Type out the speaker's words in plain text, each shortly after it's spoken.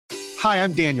Hi,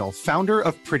 I'm Daniel, founder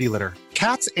of Pretty Litter.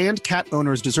 Cats and cat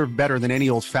owners deserve better than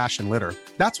any old-fashioned litter.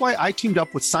 That's why I teamed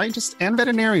up with scientists and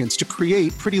veterinarians to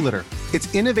create Pretty Litter.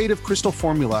 Its innovative crystal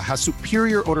formula has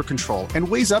superior odor control and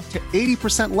weighs up to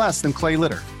 80% less than clay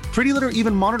litter. Pretty Litter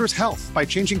even monitors health by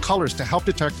changing colors to help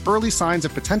detect early signs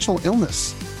of potential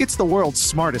illness. It's the world's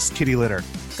smartest kitty litter.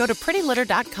 Go to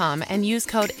prettylitter.com and use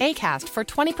code ACAST for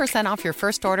 20% off your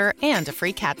first order and a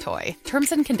free cat toy.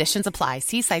 Terms and conditions apply.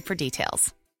 See site for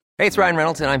details. Hey, it's Ryan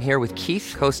Reynolds, and I'm here with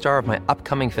Keith, co-star of my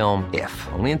upcoming film, If,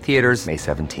 only in theaters May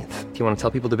 17th. Do you want to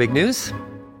tell people the big news?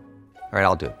 All right,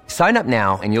 I'll do it. Sign up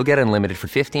now and you'll get unlimited for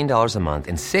 $15 a month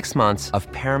and 6 months of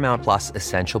Paramount Plus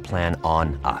Essential Plan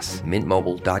on us.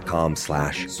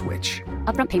 MintMobile.com/switch.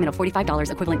 Upfront payment of $45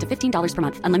 equivalent to $15 per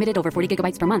month. Unlimited over 40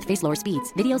 gigabytes per month. Face lower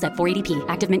speeds. Videos at 480p.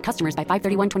 Active Mint customers by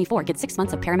 531.24 get 6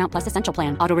 months of Paramount Plus Essential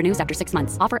Plan. Auto renews after 6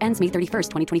 months. Offer ends May 31st,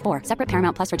 2024. Separate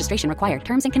Paramount Plus registration required.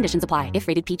 Terms and conditions apply if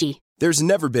rated PG. There's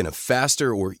never been a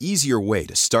faster or easier way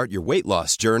to start your weight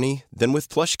loss journey than with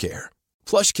PlushCare.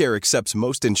 PlushCare accepts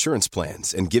most insurance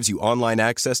plans and gives you online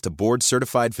access to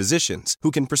board-certified physicians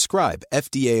who can prescribe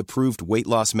FDA-approved weight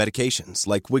loss medications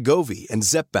like Wegovy and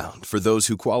Zepbound for those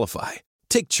who qualify.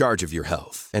 Take charge of your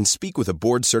health and speak with a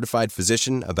board-certified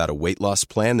physician about a weight loss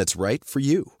plan that's right for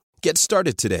you. Get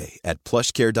started today at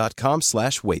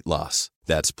plushcare.com/weight loss.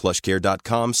 That's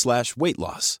plushcare.com/weight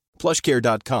loss.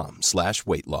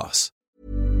 plushcare.com/weight loss.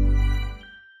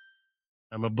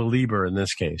 I'm a believer in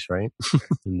this case, right?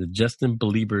 In the Justin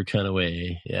Belieber kind of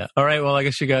way. Yeah. All right. Well, I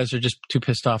guess you guys are just too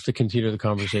pissed off to continue the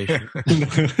conversation. We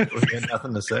got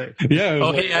nothing to say. Yeah.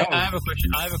 Okay. I have a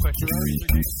question.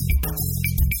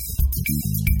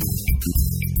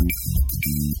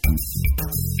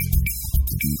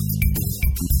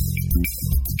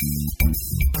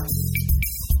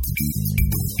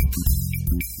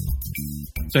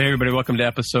 So, hey, everybody, welcome to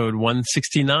episode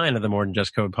 169 of the More Than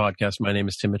Just Code podcast. My name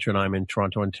is Tim Mitchell, and I'm in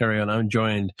Toronto, Ontario, and I'm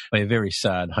joined by a very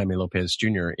sad Jaime Lopez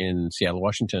Jr. in Seattle,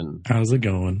 Washington. How's it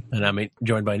going? And I'm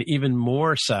joined by an even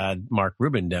more sad Mark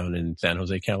Rubin down in San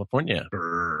Jose, California.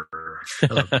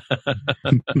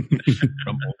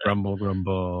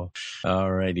 Grumble.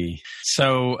 All righty.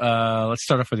 So let's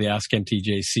start off with the Ask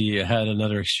MTJC. I had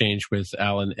another exchange with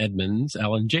Alan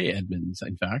J. Edmonds,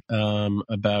 in fact,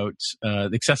 about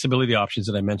the accessibility options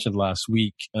that I mentioned last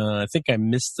week. I think I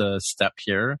missed a step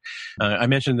here. I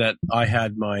mentioned that I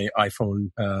had my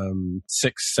iPhone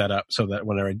 6 set up so that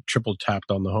whenever I triple tapped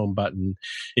on the home button,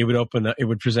 it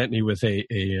would present me with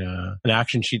an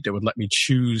action sheet that would let me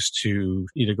choose to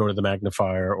either go to the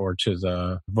magnifier or to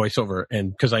the voiceover.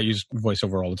 And because I use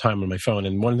voiceover all the time on my phone,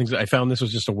 and one of the things that I found, this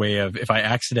was just a way of, if I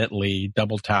accidentally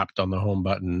double tapped on the home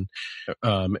button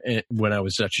when I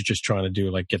was actually just trying to do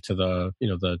get to the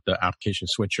the application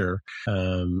switcher,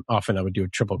 often I would do a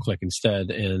triple click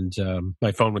instead, and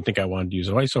my phone would think I wanted to use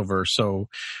a voiceover. So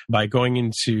by going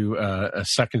into a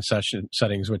second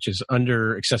settings, which is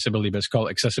under accessibility, but it's called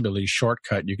accessibility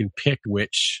shortcut, you can pick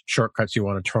which shortcuts you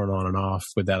want to turn on and off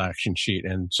with that action sheet.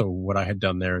 And so what I had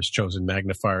done there is chosen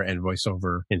magnifier and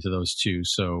voiceover into those two.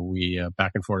 So we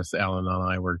back and forth, Alan and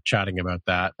I were chatting about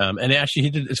that. And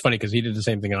actually it's funny because he did the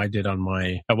same thing I did at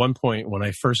one point when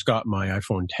I first got my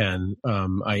iPhone 10,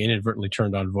 I inadvertently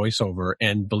turned on voiceover,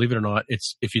 and believe it or not,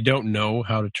 if you don't know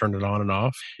how to turn it on and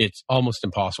off, it's almost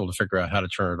impossible to figure out how to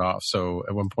turn it off. So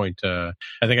at one point, I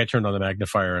think I turned on the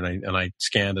magnifier and I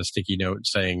scanned a sticky note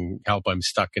saying, "Help, I'm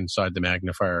stuck inside the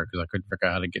magnifier," because I couldn't figure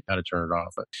out how to turn it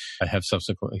off. But I have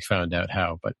subsequently found out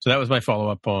how. But so that was my follow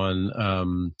up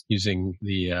on using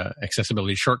the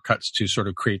accessibility shortcuts to sort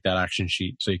of create that action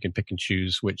sheet, so you can pick and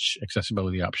choose which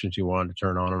accessibility options you want to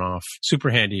turn on and off. Super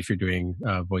handy if you're doing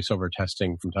voiceover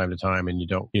testing from time to time and you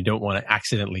don't want to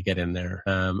accidentally get in there.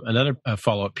 Another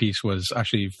follow-up piece was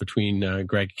actually between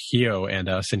Greg Keogh and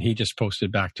us, and he just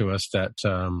posted back to us that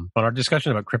on our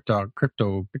discussion about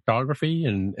cryptography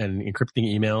and encrypting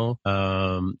email,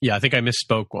 I think I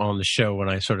misspoke on the show when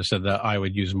I sort of said that I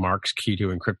would use Mark's key to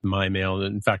encrypt my mail.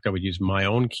 In fact, I would use my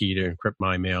own key to encrypt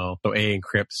my mail. So A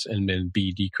encrypts and then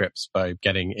B decrypts by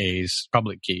getting A's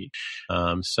public key.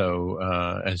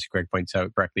 As Greg points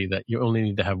out correctly, that you only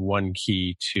need to have one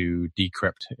key to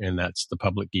decrypt, and that's the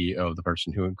public key of the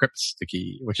person who encrypts the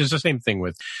key, which is the same thing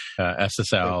with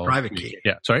SSL. The private key.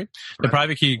 Yeah, sorry. The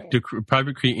private key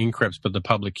encrypts, but the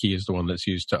public key is the one that's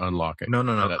used to unlock it. No.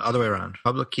 Other way around.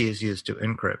 Public key is used to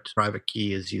encrypt. Private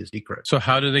key is used to decrypt. So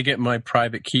how do they get my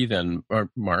private key then, or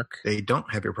Mark? They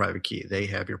don't have your private key. They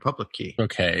have your public key.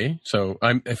 Okay. So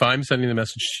if I'm sending the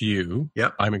message to you,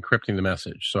 Yep. I'm encrypting the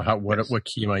message. So what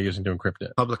key am I using to encrypt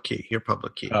it? Public key. Your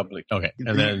public key. Public. Okay.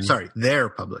 And then their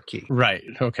public key. Right.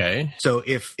 Okay. So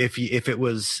if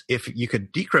you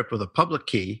could decrypt with a public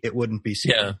key, it wouldn't be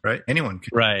secret, right? Anyone can.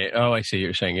 Right. Oh, I see.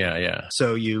 You're saying, yeah.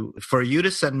 So for you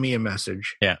to send me a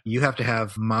message, you have to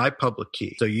have my public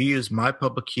key. So you use my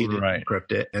public key to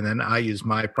encrypt it, and then I use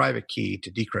my private key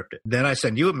to decrypt it. Then I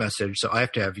send you a message, so I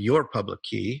have to have your public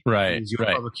key. Right. Use your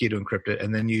public key to encrypt it,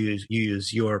 and then you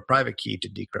use your private key to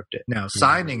decrypt it. Now,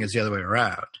 signing is the other way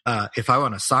around. If I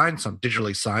want to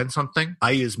digitally sign something,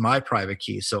 I use my private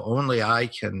key, so only I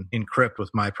can encrypt with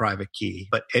my private key,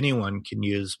 but anyone can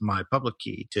use my public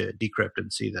key to decrypt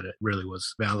and see that it really was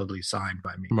validly signed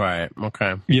by me. Right.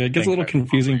 Okay. Yeah, it gets a little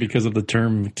confusing because of the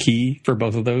term key for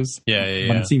both of those. Yeah.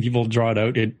 When I've seen people draw it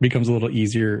out, it becomes a little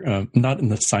easier, not in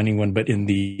the signing one, but in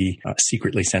the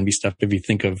secretly send me stuff. If you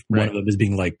think of one of them as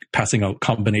being like passing out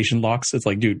combination locks, it's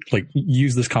like, dude, like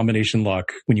use this combination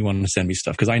lock when you want to send me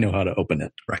stuff because I know how to open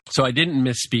it. Right. So I didn't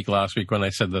misspeak last week when I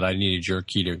said that I needed your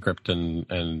key to encrypt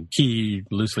and key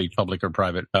loosely public or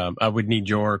private. I would need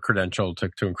your credential to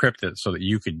encrypt it so that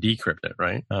you could decrypt it,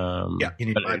 right? You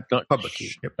need my public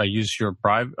key. Yep. I use your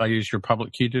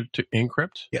public key to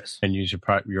encrypt. Yes. And use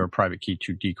your private key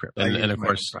to decrypt. And of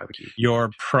course, key.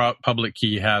 Your public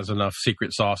key has enough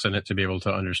secret sauce in it to be able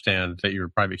to understand that your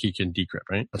private key can decrypt,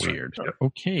 right? That's weird. Right. Yep.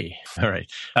 Okay. All right.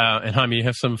 And Jaime, you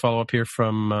have some follow up here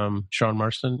from Sean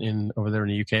Marston over there in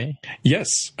the UK? Yes.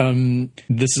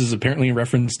 This is apparently in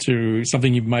reference to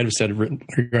something you might have said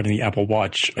regarding the Apple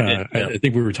Watch. I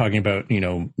think we were talking about,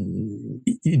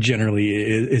 generally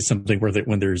is something where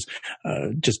when there's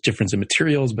just difference in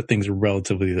materials, but things are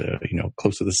relatively,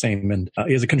 close to the same. And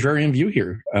he has a contrarian view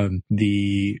here.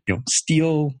 The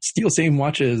steel same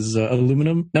watch as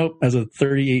aluminum. Nope, as a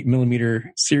 38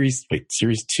 millimeter Series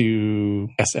 2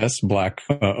 SS black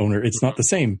owner, it's not the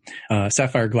same.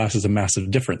 Sapphire glass is a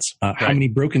massive difference. How many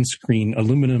broken screen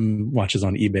aluminum watches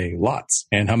on eBay? Lots.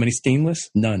 And how many stainless?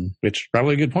 None. Which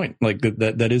probably a good point. Like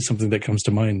that is something that comes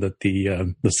to mind, that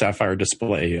the sapphire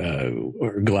display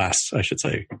or glass, I should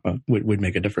say, would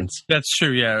make a difference. That's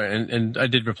true. Yeah, and I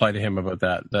did reply to him about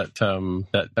that.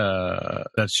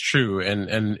 That's true.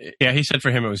 And yeah, he said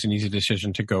for him it was an easy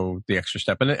decision to go the extra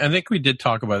step. And I think we did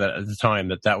talk about that at the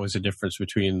time, that was a difference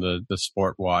between the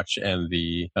sport watch and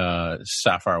the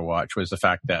sapphire watch, was the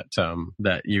fact that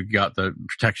you got the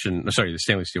protection. Sorry, the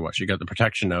stainless steel watch. You got the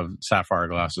protection of sapphire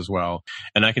glass as well.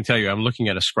 And I can tell you, I'm looking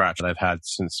at a scratch that I've had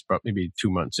since maybe 2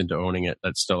 months into owning it.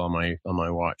 That's still on my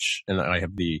watch, and I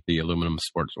have the aluminum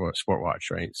sport watch,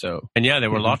 right? So, and yeah,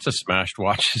 there were lots of smashed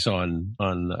watches on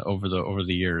over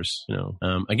the years.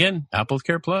 Again, Apple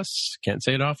Care Plus, can't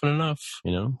say it often enough.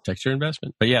 Protect your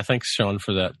investment. But yeah, thanks, Sean,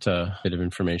 for that bit of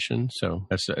information. So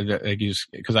that's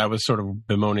because I was sort of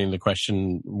bemoaning the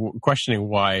questioning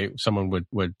why someone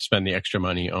would spend the extra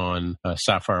money on a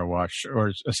sapphire watch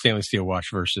or a stainless steel watch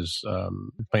versus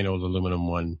plain old aluminum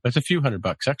one. That's a few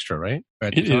 $100 extra, right?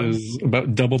 It is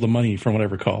about double the money from what I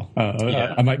recall.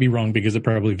 I might be wrong because it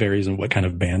probably varies on what kind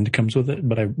of band comes with it,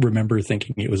 but I remember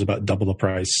thinking it was about double the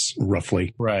price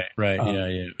roughly. Right.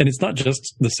 Yeah. And it's not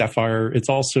just the sapphire; it's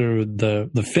also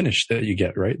the finish that you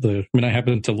get. Right. I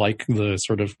happen to like the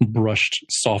sort of brushed,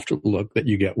 soft look that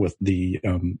you get with the.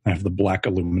 I have the black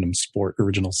aluminum Sport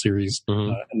original series,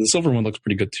 and the silver one looks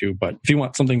pretty good too. But if you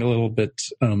want something a little bit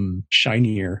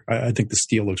shinier, I think the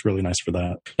steel looks really nice for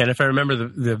that. And if I remember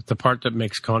the part that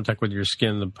makes contact with your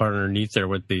skin, the part underneath there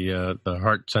with the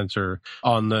heart sensor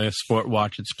on the sport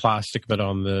watch, it's plastic, but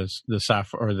on the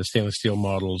sapphire or the stainless steel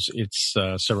models, it's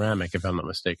ceramic, if I'm not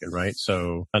mistaken, right?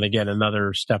 So, and again,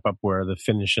 another step up where the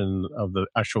finish of the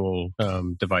actual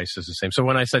device is the same. So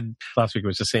when I said last week it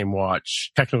was the same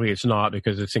watch, technically it's not,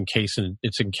 because it's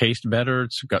encased better.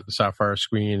 It's got the sapphire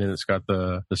screen and it's got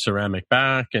the ceramic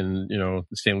back and the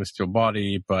stainless steel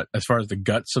body. But as far as the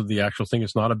guts of the actual thing,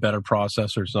 it's not a better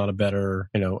processor. It's not a better,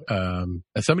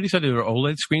 somebody said there were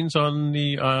OLED screens on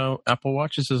the Apple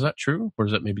Watches. Is that true? Or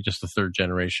is that maybe just the third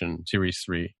generation Series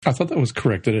 3? I thought that was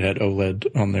correct, that it had OLED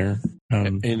on there.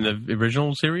 In the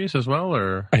original series as well,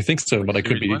 or? I think so, but I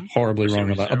could be horribly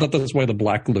wrong on that. I thought that's why the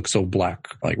black looks so black.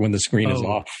 Like when the screen is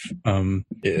off,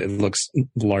 it looks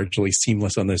largely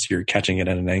seamless on this. You're catching it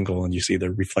at an angle and you see the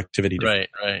reflectivity. Right.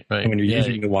 And when you're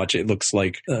using the watch, it looks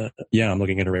like, I'm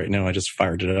looking at it right now. I just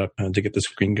fired it up to get the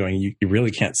screen going. You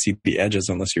really can't see the edges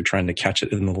unless you're trying to catch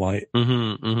it in the light.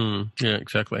 Yeah,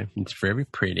 exactly. It's very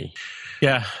pretty.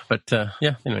 Yeah, but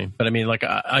anyway. But I mean, like,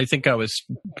 I think I was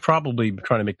probably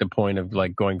trying to make the point of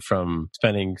like going from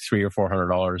spending $300 or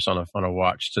 $400 on a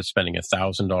watch to spending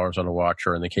 $1,000 on a watch,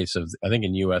 or in the case of, I think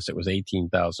in US it was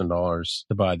 $18,000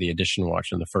 to buy the edition watch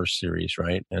in the first series,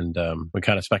 right? And we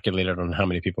kind of speculated on how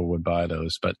many people would buy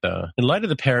those. But in light of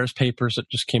the Paris papers that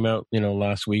just came out,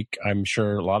 last week, I'm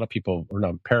sure a lot of people, or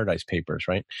no, Paradise papers,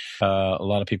 right? A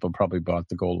lot of people probably bought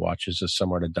the gold watches as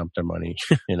somewhere to dump their money.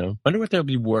 Wonder what they'll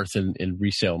be worth in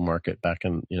resale market back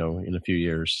in in a few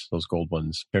years. Those gold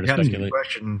ones. Fair to speculate.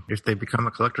 Question: if they become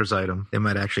a collector's item, they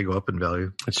might actually go up in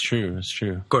value. It's true. It's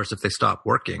true. Of course, if they stop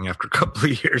working after a couple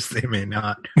of years, they may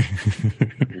not.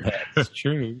 That's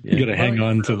true. You got to hang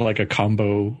on to like a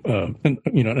combo, an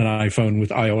iPhone with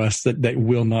iOS that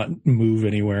will not move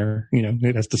anywhere.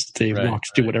 It has to stay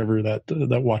locked to whatever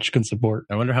that watch can support.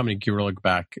 I wonder how many Gorilla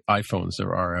back iPhones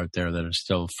there are out there that are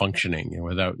still functioning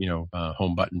without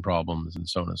home button problems and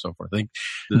so on and so forth.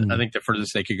 I think the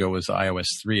furthest they could go was iOS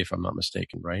 3, if I'm not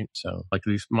mistaken, right? So like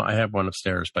at least I have one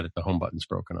upstairs, but the home button's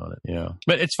broken on it. Yeah,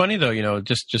 but it's funny though.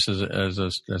 Just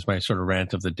as my sort of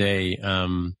rant of the day,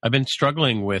 I've been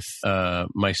struggling with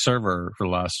my server for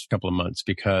the last couple of months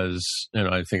because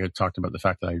I think I talked about the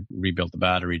fact that I rebuilt the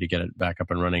battery to get it back up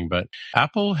and running. But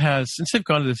Apple has, since they've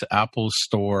gone to this Apple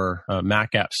Store,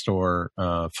 Mac App Store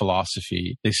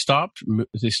philosophy, they stopped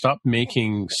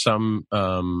making some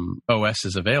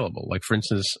OSs available. Like for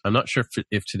instance, I'm not sure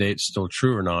if today it's still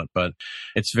true or not, but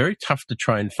it's very tough to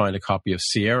try and find a copy of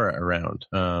Sierra around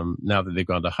now that they've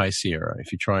gone to High Sierra.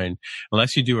 If you try and,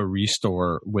 unless you do a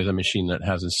restore with a machine that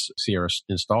has a Sierra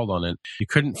installed on it, you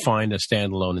couldn't find a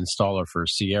standalone installer for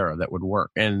Sierra that would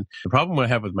work. And the problem I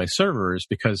have with my server is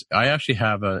because I actually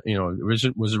have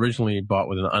was originally bought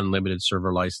with an unlimited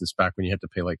server license back when you had to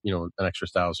pay an extra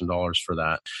 $1,000 for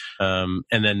that.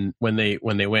 And then when they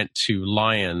went to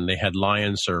Lion, they had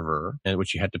Lion server, and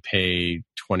which you had to pay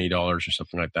 $20 or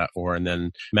something like that for. And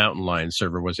then Mountain Lion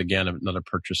server was again another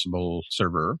purchasable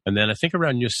server. And then I think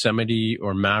around Yosemite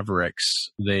or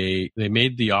Mavericks, they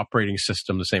made the operating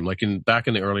system the same. Like back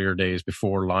in the earlier days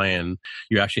before Lion,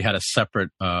 you actually had a separate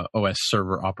OS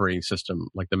server operating system.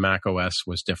 Like the Mac OS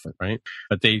was different, right?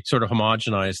 But they sort of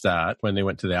homogenized that when they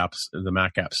went to the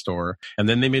Mac App Store, and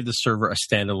then they made the server a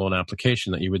standalone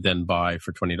application that you would then buy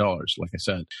for $20, like I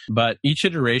said. But each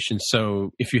iteration,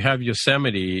 so if you have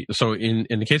Yosemite, so in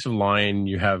the case of Lion,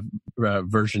 you have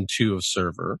version 2 of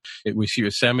server. We see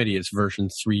Yosemite, it's version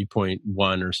 3.1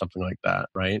 or something like that,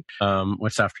 right?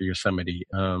 What's after Yosemite?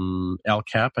 El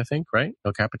Cap, I think, right?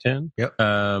 El Capitan? Yep.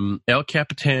 El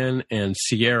Capitan and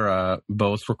Sierra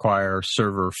both require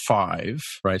server 5,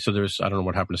 right? So I don't know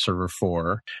what happened to server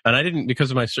 4. And I didn't,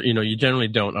 because of my, you generally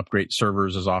don't upgrade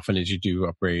servers as often as you do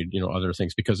upgrade, other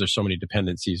things, because there's so many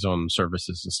dependencies on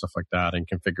services and stuff like that, and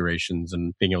configurations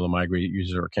and being able to migrate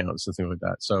user accounts and things like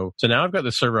that. So now I've got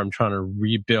the server I'm trying to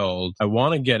rebuild. I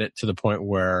want to get it to the point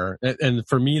where, and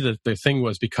for me, the thing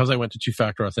was, because I went to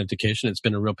two-factor authentication, it's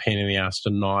been a real pain in the ass to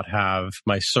not have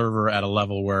my server at a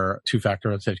level where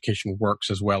two-factor authentication works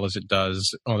as well as it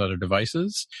does on other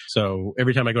devices. So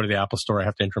every time I go to the Apple Store, I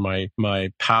have to enter my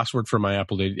password for my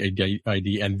Apple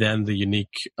ID and then the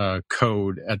unique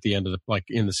code at the end of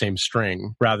in the same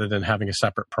string, rather than having a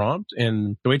separate prompt.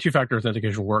 And the way two-factor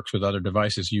authentication works with other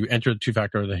devices, you enter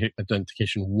two-factor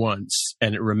authentication once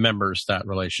and it remembers that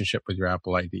relationship with your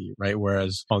Apple ID, right?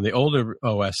 Whereas on the older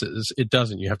OSs, it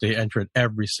doesn't. You have to enter it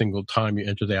every single time you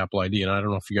enter the Apple ID. And I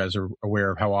don't know if you guys are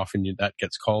aware of how often that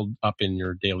gets called up in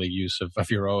your daily use of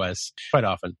your OS. Quite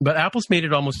often. But Apple's made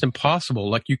it almost impossible.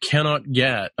 Like you cannot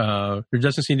get, there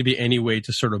doesn't seem to be any way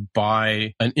to sort of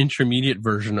buy an intermediate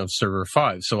version of server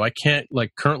 5. So I can't,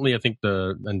 currently I think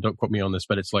and don't quote me on this,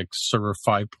 but it's like server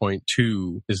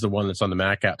 5.2 is the one that's on the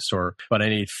Mac App Store, but I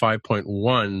need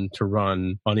 5.1 to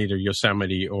run on either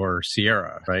Yosemite or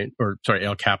Sierra, right? Or sorry,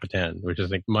 El Capitan, which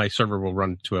is my server will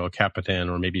run to El Capitan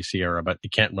or maybe Sierra, but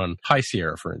it can't run High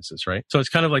Sierra, for instance, right? So it's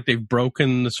kind of like they've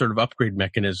broken the sort of upgrade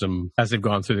mechanism as they've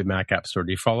gone through the Mac App Store.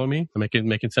 Do you follow me? Am I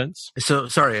making sense? So,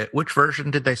 sorry, which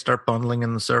version did they start bundling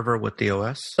in the server with the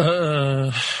OS?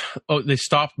 They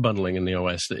stopped bundling in the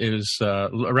OS. It was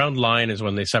around Lion is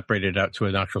when they separated it out to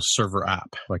an actual server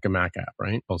app, like a Mac app,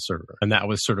 right? Called server. And that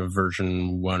was sort of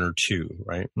version 1 or 2,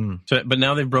 right? Mm. So, but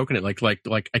now they've broken it. Like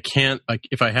I can't,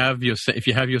 if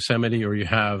you have Yosemite or you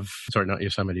have, sorry, not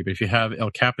Yosemite, but if you have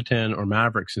El Capitan or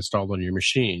Mavericks installed on your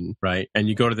machine, right? And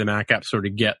you go to the Mac App Store to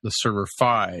get the server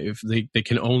 5, they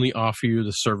can only offer you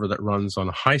the server that runs on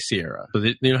High Sierra. So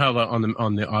you know how on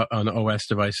the OS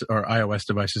device or iOS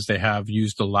devices, they have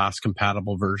used the last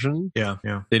compatible version? Yeah.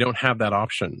 They don't have that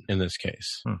option in this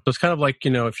case. So it's kind of like,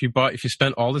 if you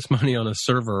spent all this money on a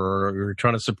server or you're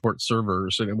trying to support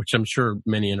servers, which I'm sure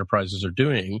many enterprises are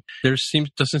doing, annoying. There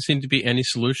doesn't seem to be any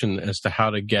solution as to how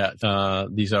to get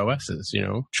these OSs,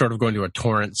 short of going to a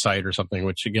torrent site or something,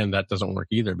 which again, that doesn't work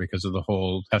either because of the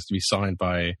whole has to be signed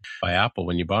by Apple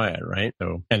when you buy it, right?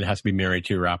 So, and it has to be married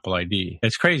to your Apple ID.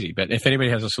 It's crazy, but if anybody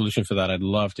has a solution for that, I'd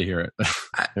love to hear it.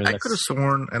 I could have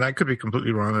sworn, and I could be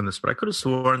completely wrong on this, but I could have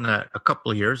sworn that a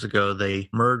couple of years ago they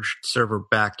merged server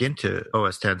back into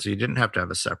OS X, so you didn't have to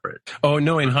have a separate. Oh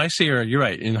no, in High Sierra, you're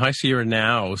right. In High Sierra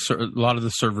now, a lot of the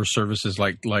server services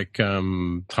like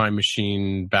Time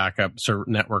Machine backup,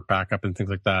 network backup, and things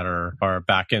like that are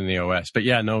back in the OS. But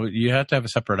yeah, no, you have to have a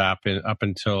separate app up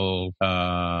until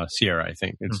Sierra. I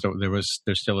think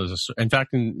there still is in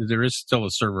fact, there is still a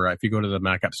server. If you go to the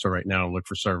Mac App Store right now and look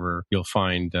for server, you'll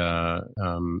find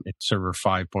it's server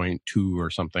 5.2 or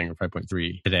something, or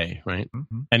 5.3 today, right?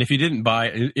 Mm-hmm. And if you didn't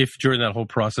if during that whole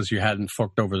process you hadn't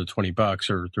forked over the $20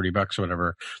 or $30 or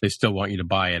whatever, they still want you to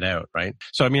buy it out, right?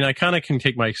 So I mean, I kind of can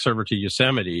take my server to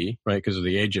Yosemite, right, because of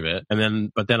the age of it,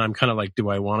 but then I'm kind of like, do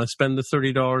I want to spend the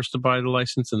 $30 to buy the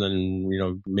license, and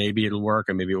then maybe it'll work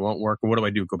and maybe it won't work? And what do I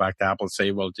do? Go back to Apple and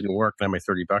say, well, it didn't work, and I have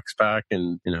my $30 back,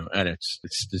 and and it's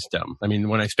just dumb. I mean,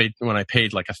 when I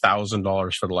paid like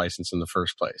 $1,000 for the license in the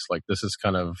first place, like this is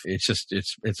kind of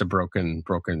it's a broken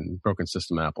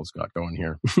system Apple's got going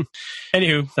here.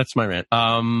 Anywho, that's my rant.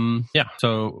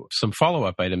 So some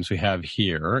follow-up items we have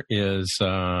here is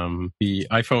the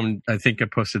iPhone. I think I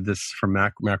posted this from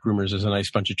Mac Rumors. There's a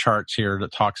nice bunch of charts here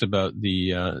that talks about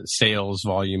the sales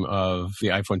volume of the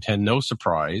iPhone 10. No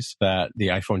surprise that the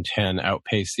iPhone 10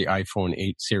 outpaced the iPhone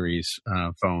 8 series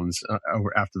phones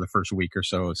after the first week or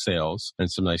so of sales,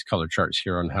 and some nice color charts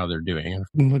here on how they're doing.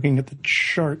 I'm looking at the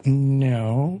chart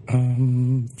now.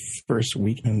 First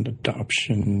weekend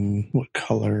adoption. What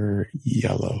color?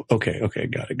 Yellow. Okay,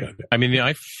 got it. I mean, the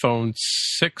iPhone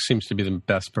 6 seems to be the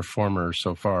best performer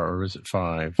so far, or is it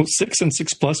 5? Well, 6 and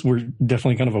 6 Plus were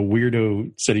definitely kind of a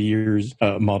weirdo set of years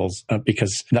models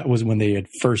because that was when they had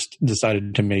first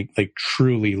decided to make like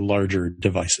truly larger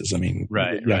devices. I mean,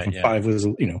 the iPhone 5 was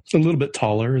a little bit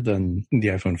taller than the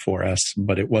iPhone 4S,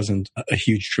 but it wasn't a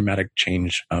huge dramatic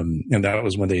change. And that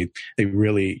was when they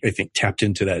really, I think, tapped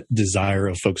into that desire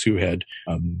of folks who had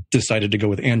decided to go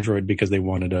with Android because they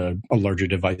wanted a larger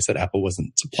device that Apple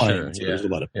wasn't supplying. Sure, so there's a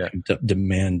lot of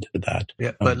demand for that.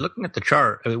 Yeah, but looking at the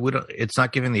chart, it's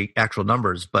not giving the actual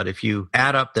numbers, but if you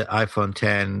add up the iPhone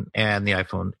 10 and the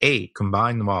iPhone 8,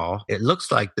 combine them all, it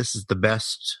looks like this is the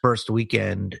best first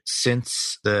weekend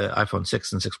since the iPhone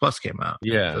 6 and 6 Plus came out.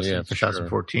 Yeah, so for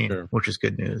 2014, sure. Which is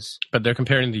good news. But they're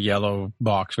comparing the yellow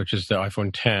box, which is the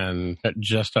iPhone 10, at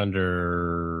just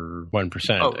under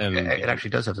 1%. Oh, and it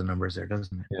actually does have the numbers there,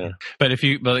 doesn't it? Yeah. But if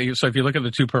you look at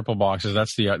the two purple boxes,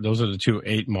 those are the two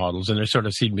 8 models, and they sort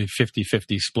of seem to be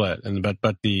 50-50 split. And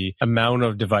but the amount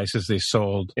of devices they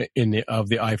sold of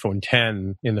the iPhone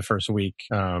 10 in the first week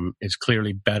is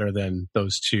clearly better than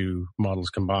those two models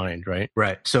combined, right?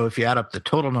 Right. So if you add up the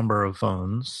total number of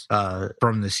phones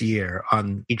from this year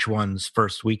on each one's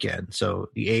first weekend, so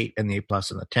the 8 and the 8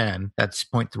 Plus and the 10, that's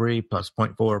 0.3 plus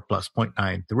 0.4 plus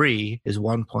 0.93 is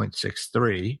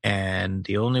 1.63. And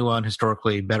the only one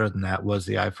historically better than that was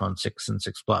the iPhone 6 and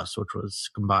 6 Plus, which was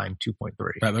combined 2.3.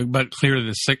 Right, but clearly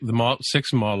the 6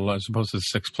 model as opposed to the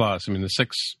 6 Plus, I mean, the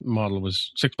 6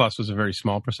 Plus was a very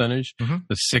small percentage. Mm-hmm.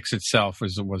 The 6 itself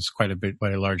was quite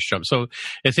a large jump. So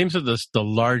it seems that the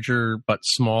larger but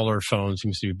smaller phone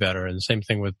seems to be better, and the same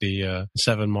thing with the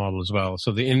 7 model as well.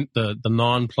 So the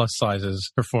non-plus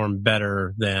sizes perform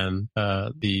better than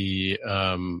the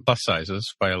plus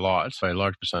sizes by a large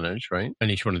percentage, right?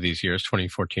 And each one of these years,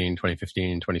 2014,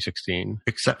 2015, 2016.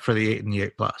 Except for the 8 and the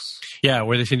 8 Plus. Yeah,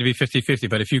 where they seem to be 50-50.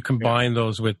 But if you combine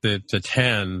those with the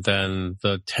 10, then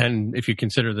the 10, if you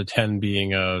consider the 10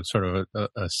 being a sort of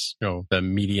the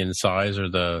median size or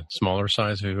the smaller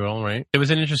size, if you will, right? It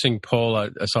was an interesting poll I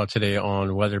saw today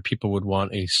on whether people would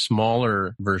want a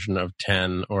smaller version of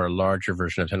 10 or a larger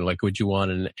version of 10. Like, would you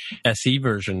want an SE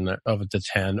version of the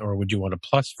 10 or would you want a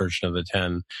plus version of the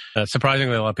 10?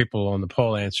 Surprisingly, a lot of people on the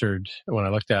poll answered when I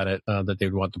looked at it that they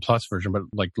would want the plus version. But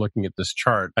like looking at this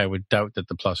chart, I would doubt that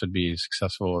the plus would be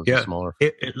successful as a smaller.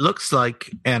 It looks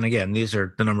like, and again,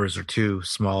 the numbers are too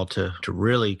small to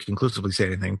really conclusively say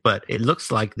anything, but it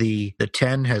looks like the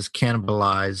 10 has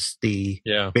cannibalized the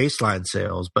baseline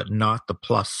sales, but not the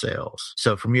plus sales.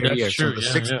 So from year to year, so the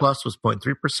 6 Plus was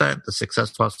 0.3%, the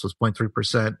 6S Plus was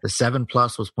 0.3%, the 7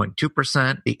 Plus was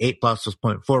 0.2%, the 8 Plus was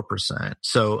 0.4%.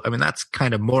 So, I mean, that's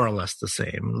kind of more or less the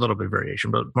same, a little bit of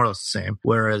variation, but more or less the same.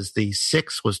 Whereas the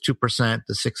 6 was 2%,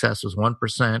 the 6S was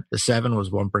 1%, the 7 was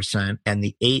 1%, and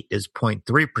the 8 is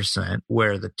 0.3%,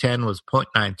 where the 10 was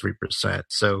 0.93%.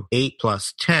 So 8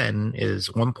 plus 10 is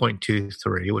 1.23.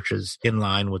 0.3, which is in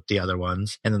line with the other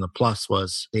ones. And then the 8 Plus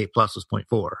was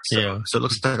 0.4. So it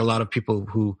looks like a lot of people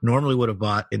who normally would have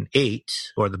bought an 8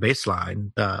 or the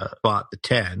baseline bought the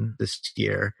 10 this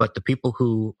year, but the people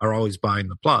who are always buying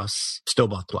the Plus still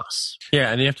bought the Plus.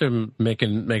 Yeah, and you have to make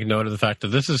note of the fact that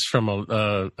this is from an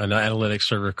analytics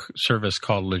service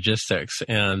called Logistics,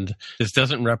 and this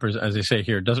doesn't represent, as they say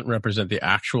here, doesn't represent the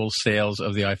actual sales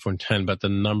of the iPhone 10, but the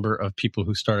number of people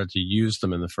who started to use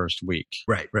them in the first week.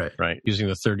 Right. Using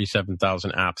the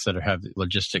 37,000 apps that have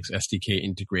Logistics SDK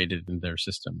integrated in their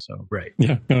system. So right.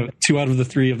 Yeah, 2 out of the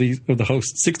 3 of the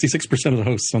hosts, 66% of the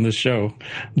hosts on this show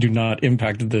do not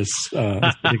impact this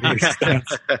particular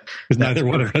stance, because neither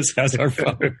one of us has our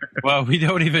phone. Well, we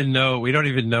don't even know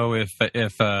if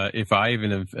I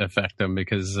even affect them,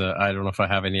 because I don't know if I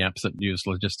have any apps that use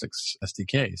Logistics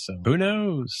SDK. So who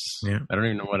knows? Yeah. I don't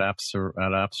even know what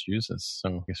apps use this. So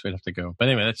I guess we'd have to go. But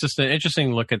anyway, that's just an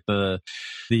interesting look at the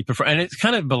and it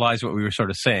kind of belies what we were sort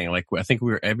of saying. Like, I think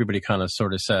everybody kind of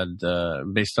sort of said,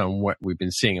 based on what we've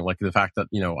been seeing, like the fact that,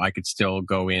 I could still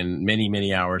go in many,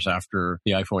 many hours after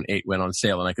the iPhone 8 went on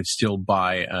sale, and I could still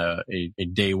buy a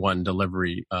day one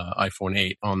delivery iPhone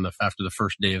 8 after the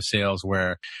first day of sales,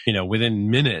 where, within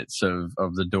minutes of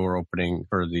the door opening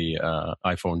for the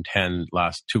iPhone 10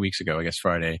 last 2 weeks ago, I guess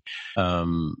Friday,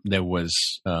 there was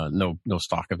no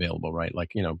stock available, right?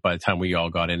 Like, by the time we all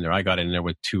got in there, I got in there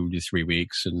with 2 to 3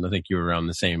 weeks, and I think you were around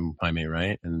the same, Jaime,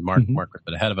 right? And Mark was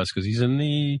a bit ahead of us because he's in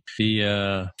the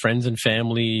friends and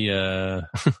family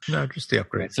no, just the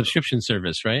upgrade subscription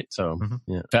service, right? So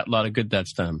yeah, got a lot of good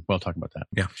that's done. We'll talk about that.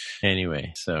 Yeah.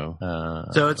 Anyway, so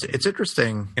it's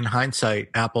interesting in hindsight,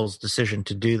 Apple's decision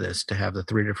to do this, to have the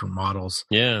 3 different models.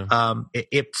 Yeah.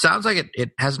 It sounds like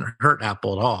it hasn't hurt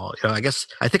Apple at all.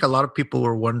 I think a lot of people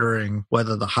were wondering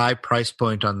whether the high price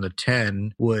point on the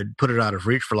 10 would put it out of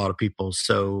reach for a lot of people,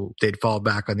 so they'd fall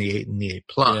back on the 8 and the 8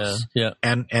 Plus. Yeah.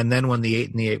 And then when the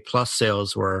 8 and the 8 Plus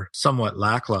sales were somewhat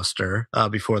lackluster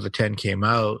before the 10 came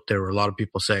out, there were a lot of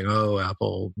people saying, "Oh,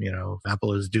 Apple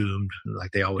is doomed,"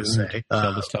 like they always say.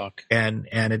 Sell the stock. And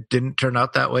it didn't turn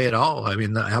out that way at all. I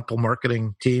mean, the Apple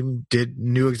marketing team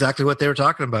knew exactly what they were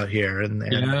talking about here, and the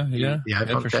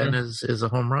iPhone 10 is a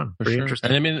home run. Pretty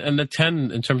interesting. And the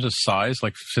 10, in terms of size,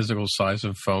 like physical size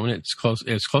of phone, it's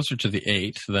closer to the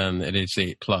 8 than it is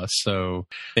 8 Plus. So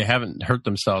they haven't hurt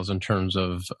themselves in terms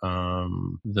of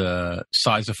the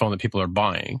size of phone that people are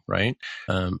buying, right?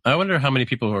 I wonder how many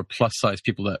people who are plus size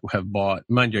people that have bought,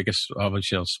 mind you, I guess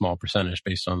obviously a small percentage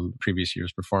based on previous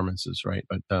year's performances, right?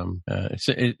 But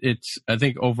it's I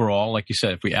think overall, like you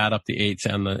said, if we add up the 8s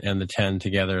and the 10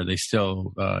 together, they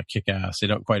still kick ass. They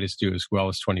don't quite do as well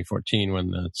as 2014 when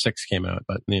the 6 came out,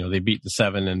 but they beat the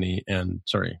 7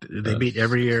 they beat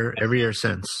every year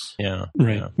since. Yeah.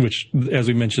 Right. Yeah. Which, as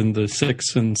we mentioned, the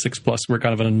 6 and 6 Plus were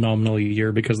kind of an anomaly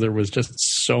year because there was just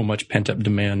so much pent up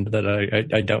demand that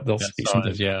I doubt they'll see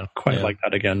something quite like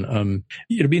that again.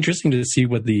 It'll be interesting to see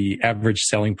what the average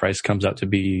selling price comes out to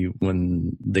be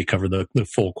when they cover the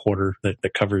full quarter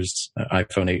that covers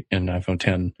iPhone 8 and iPhone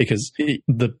 10, because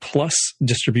the Plus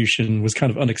distribution was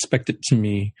kind of unexpected to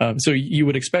me. So you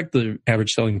would expect the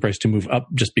average selling price to move up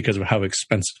just because of how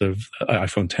expensive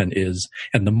iPhone 10 is.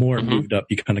 And the more it moved up,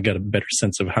 you kind of get a better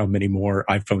sense of how many more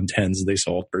iPhone 10s they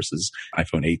sold versus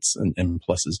iPhone 8s and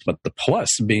Pluses. But the Plus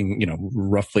being,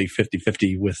 roughly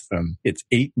 50-50 with its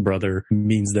 8 brother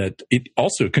means that it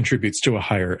also contributes to a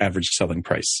higher average selling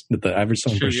price. That the average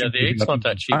selling price. Yeah, the 8's not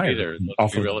that cheap either.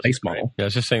 Off of the base model. Yeah, I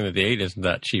was just saying that the 8 isn't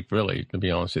that cheap, really, to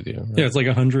be honest with you. Yeah, it's like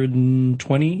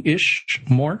 120-ish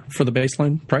more for the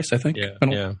baseline price, I think. Yeah,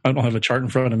 I don't have a chart in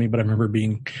front of me, but I remember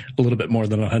being a little bit more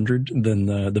than 100 than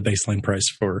the baseline price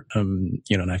for an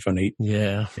iPhone 8.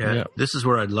 Yeah. This is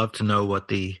where I'd love to know what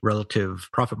the relative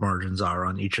profit margins are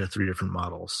on each of the 3 different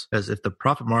models. As if the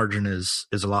profit margin is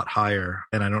a lot higher,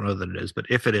 and I don't know that it is, but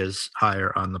if it is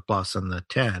higher on the Plus and the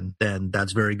 10, then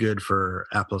that's very good for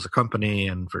Apple as a company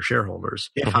and for shareholders.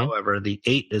 If, however, the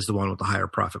 8 is the one with the higher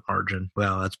profit margin,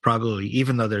 well, that's probably,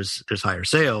 even though there's higher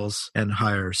sales and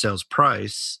higher sales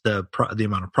price, the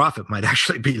amount of profit might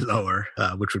actually be lower,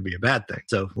 which would be a bad thing.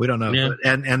 So we don't know. Yeah.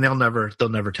 And they'll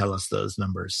never tell us those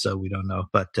numbers, so we don't know.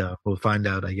 But we'll find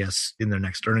out, I guess, in their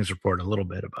next earnings report a little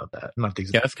bit about that. Not the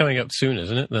exact. Yeah, it's coming up soon,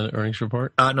 isn't it? The earnings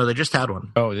report? No, they just had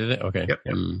one. Oh, did they? Okay.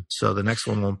 Yep. So the next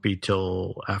one won't be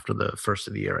till after the first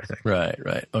of the year, I think.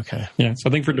 Right. Okay. Yeah. So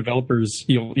I think for developers,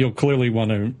 you'll clearly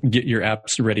want to get your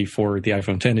apps ready for the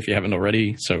iPhone 10 if you haven't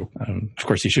already. So of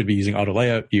course you should be using auto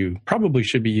layout. You probably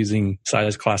should be using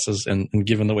size classes, and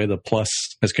given the way the Plus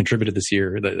has contributed this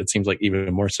year, that it seems like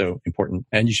even more so important.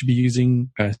 And you should be using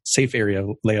safe area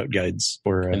layout guides.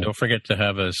 And don't forget to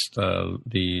have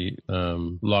the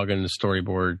login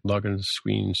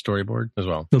screen storyboard as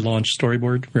well. The launch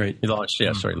storyboard, right? Launch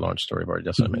storyboard.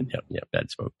 That's what I meant. Yep.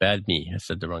 Bad me. I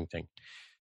said the wrong thing.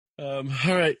 All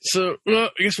right. So, I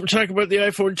guess we're talking about the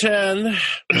iPhone 10.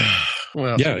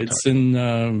 Yeah, it's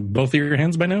in both of your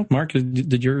hands by now. Mark,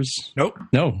 did yours? Nope.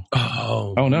 No.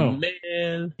 Oh no.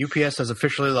 Man. UPS has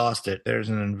officially lost it. There's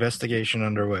an investigation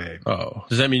underway. Oh.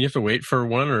 Does that mean you have to wait for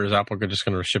one, or is Apple just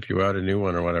going to ship you out a new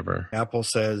one or whatever? Apple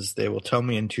says they will tell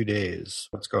me in 2 days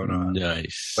what's going on.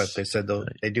 Nice. But they said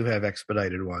they do have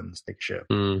expedited ones they ship.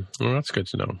 Well, that's good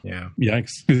to know. Yeah.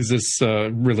 Yikes. Is this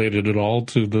related at all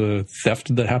to the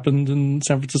theft that happened in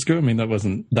San Francisco? I mean, that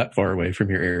wasn't that far away from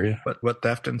your area. What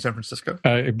theft in San Francisco?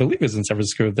 I believe it was in San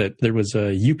Francisco that there was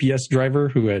a UPS driver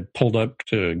who had pulled up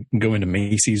to go into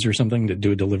Macy's or something to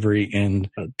do a delivery, and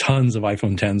tons of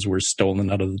iPhone 10s were stolen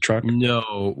out of the truck.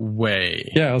 No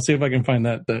way. Yeah, I'll see if I can find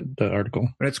that article.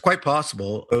 And it's quite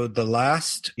possible. The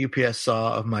last UPS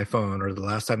saw of my phone, or the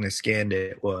last time they scanned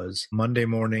it, was Monday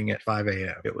morning at 5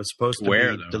 a.m. It was supposed to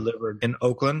be delivered in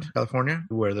Oakland, California,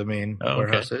 where the main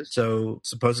warehouse is. So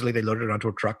supposedly they loaded it onto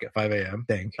a truck at 5 a.m.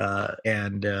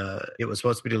 And it was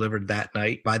supposed to be delivered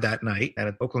by that night,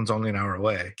 and Oakland's only an hour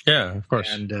away. Yeah, of course.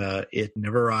 And it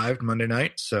never arrived Monday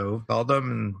night, so called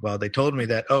them, and they told me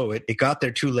that it got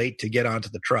there too late to get onto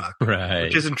the truck, right?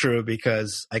 Which isn't true,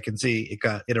 because I can see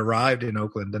it arrived in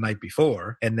Oakland the night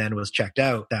before and then was checked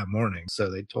out that morning.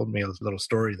 So they told me a little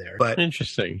story there. But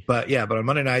interesting. But on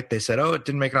Monday night they said, it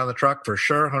didn't make it on the truck for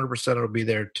sure. 100% it'll be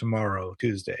there tomorrow,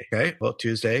 Tuesday. Okay. Well,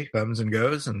 Tuesday comes and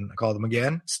goes, and I called them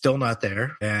again, still not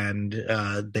there. And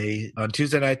on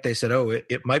Tuesday night they said,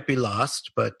 it might be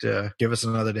lost, but give us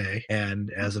another day.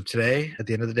 And as of today, at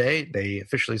the end of the day, they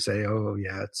officially say,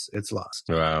 it's lost.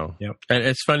 Wow. Yep. And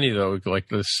it's funny though, like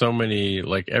there's so many,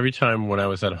 like every time when I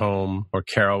was at home, or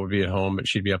Carol would be at home, but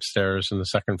she'd be upstairs in the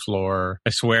second floor.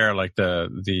 I swear, like I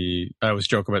always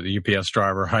joke about the UPS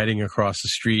driver hiding across the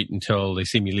street until they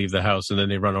see me leave the house, and then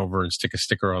they run over and stick a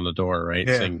sticker on the door, right?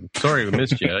 Yeah. Saying, sorry, we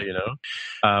missed you,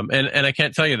 And I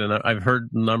can't tell you that I've heard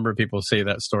a number of people say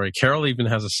that story. Carol even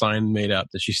has a sign made up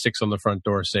that she sticks on the front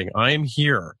door saying, I am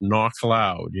here, knock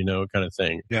loud, kind of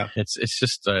thing. Yeah. It's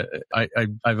just,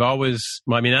 I've always,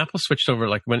 Apple switched over,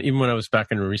 like even when I was back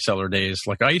in reseller days,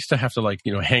 like I used to have to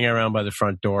hang around by the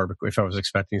front door if I was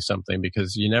expecting something,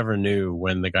 because you never knew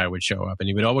when the guy would show up. And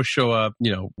he would always show up,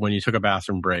 when you took a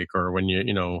bathroom break, or when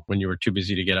when you were too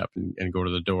busy to get up and go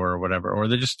to the door or whatever, or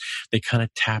they kind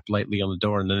of tap lightly on the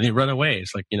door and then they run away.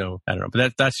 It's like, I don't know,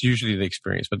 but that's usually the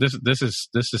experience. But this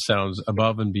sounds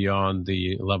above and beyond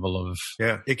the level of.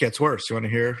 Yeah. It gets worse. You want to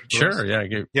hear? Sure.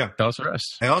 Yeah. Tell us the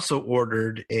rest. I also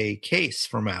ordered a case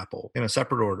from Apple in a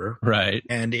separate order. Right.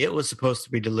 And it was supposed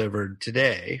to be delivered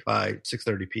today by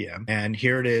 6:30 p.m. And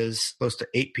here it is, close to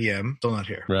 8 p.m. Still not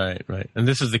here. Right. And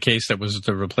this is the case that was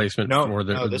the replacement for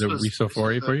the Reso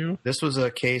 40 for you? This was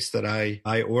a case that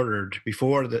I ordered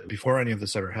before any of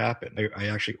this ever happened. I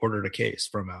actually ordered a case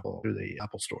from Apple through the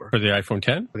Apple Store. For the iPhone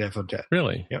 10? For the iPhone 10.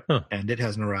 Really? Yep. Huh. And it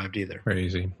hasn't arrived either.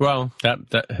 Crazy. Well,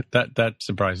 that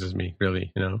surprises me,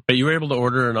 really, But you were able to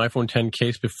order an iPhone 10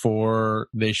 case before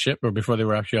they shipped, or before they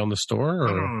were actually on the store?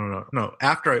 Or? No.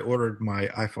 After I ordered my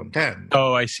iPhone 10.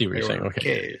 Oh, I see what you're saying. Okay.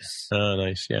 Case. Oh,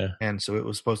 nice. Yeah. And so it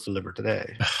was supposed to deliver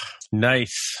today.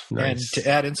 Nice. And to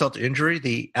add insult to injury,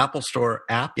 the Apple Store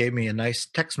app gave me a nice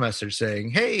text message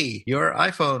saying, "Hey, your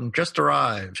iPhone just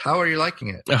arrived. How are you liking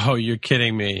it?" Oh, you're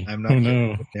kidding me. I'm not kidding.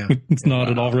 No. Yeah. It's not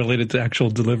at all related to actual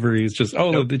delivery. It's just,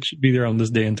 it should be there on this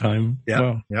day and time. Yeah.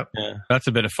 Wow. Yep. Yeah. That's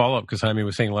a bit of follow-up, because Jaime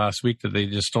was saying last week that they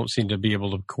just don't seem to be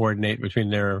able to coordinate between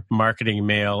their marketing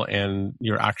mail and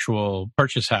your actual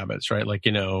purchase habits, right? Like,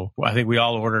 I think we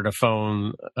all ordered a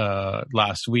phone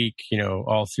last week,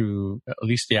 all through at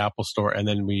least the Apple Store, and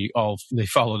then they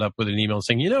followed up with an email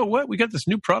saying, what, we got this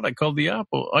new product called the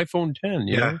Apple iPhone 10.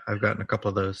 You know? I've gotten a couple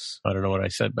of those. I don't know what I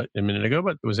said a minute ago,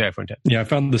 but it was the iPhone 10. Yeah, I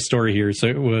found the story here. So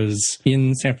it was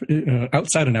in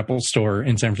outside an Apple store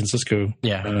in San Francisco.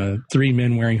 Yeah. 3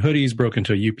 men wearing hoodies broke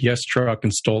into a UPS truck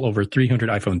and stole over 300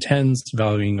 iPhone 10s,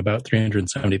 valuing about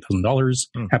 $370,000.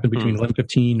 Happened between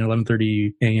 11:15 and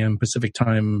 11:30 a.m. Pacific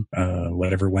time,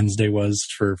 whatever Wednesday was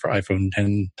for iPhone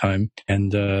 10 time.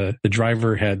 And the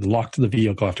driver had locked the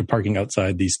vehicle after parking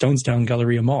outside the Stonestown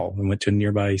Galleria Mall and went to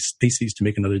nearby Stacey's to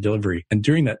make another delivery. And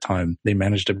during that time, they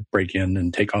managed to break in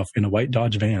and take off in a white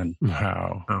Dodge van.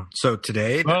 Wow. Oh, so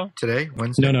today,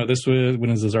 Wednesday? No, when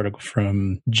is this article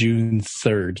from? June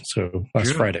 3rd. So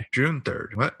last Friday. June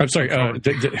 3rd. What? I'm sorry.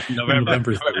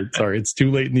 November 3rd. Sorry. It's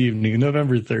too late in the evening.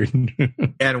 November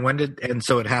 3rd. And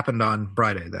so it happened on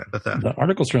Friday then, the theft. The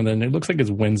article's from then. It looks like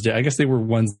it's Wednesday. I guess they were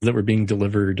ones that were being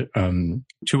delivered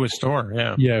to a store.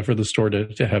 Yeah. Yeah. for the store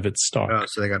to have its stock. Oh,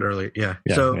 so they got early. Yeah.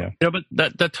 But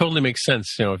that totally makes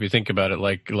sense. If you think about it,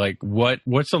 like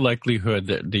what's the likelihood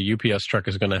that the UPS truck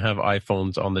is going to have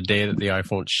iPhones on the day that the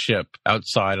iPhones ship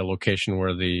outside a location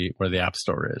where the App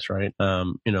Store is, right?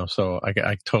 So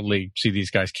I totally see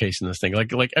these guys casing this thing.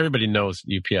 Like everybody knows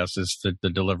UPS is the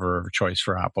deliverer of choice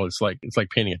for Apple. It's like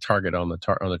painting a target on the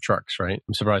trucks, right?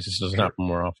 I'm surprised this doesn't happen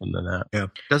more often than that. Yeah,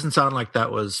 doesn't sound like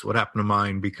that was what happened to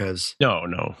mine, because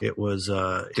no, it was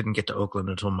didn't get to Oakland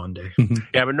until Monday.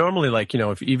 Yeah, but normally,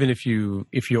 if you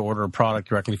order a product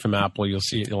directly from Apple, you'll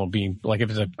see it'll be like, if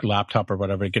it's a laptop or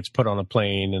whatever, it gets put on a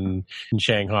plane in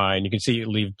Shanghai, and you can see it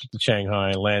leave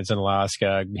Shanghai, lands in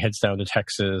Alaska, heads down to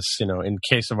Texas. In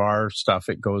case of our stuff,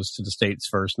 it goes to the States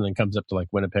first, and then comes up to like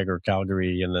Winnipeg or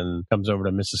Calgary, and then comes over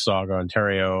to Mississauga,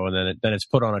 Ontario, and then it's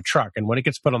put on a truck. And when it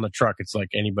gets put on the truck, it's like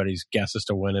anybody's guess as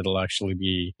to when it'll actually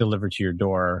be delivered to your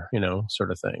door,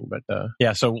 sort of thing. But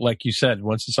so like you said,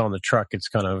 once it's on the truck, it's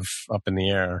kind of up in the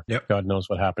air. Yep. God knows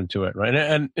what happened to it, right?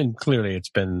 And clearly it's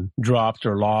been dropped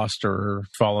or lost or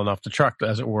fallen off the truck,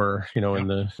 as it were, in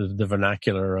the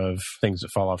vernacular of things that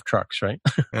fall off trucks, right?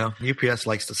 Well, UPS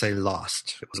likes to say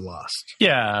lost. It was lost.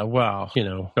 Yeah, well,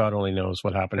 God only knows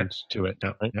what happened to it.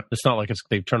 Right? Yep. It's not like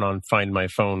they turn on Find My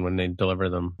Phone when they deliver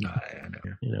them.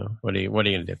 What are you going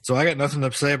to do? So I got nothing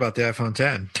to say about the iPhone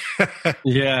 10.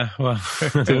 Yeah, well,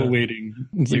 still waiting.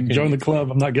 Join the club.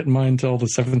 I'm not getting mine until the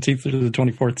 17th or the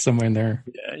 24th, somewhere in there.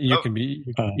 Yeah,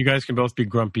 you guys can both be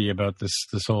grumpy about this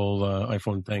whole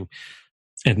iPhone thing.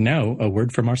 And now, a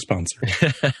word from our sponsor.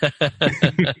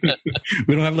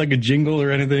 We don't have like a jingle or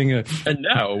anything. And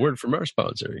now, a word from our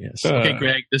sponsor, yes. Okay,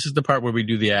 Greg, this is the part where we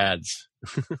do the ads.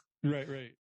 Right.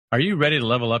 Are you ready to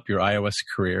level up your iOS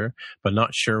career, but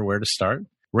not sure where to start?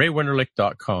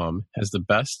 RayWenderlich.com has the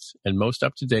best and most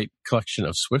up-to-date collection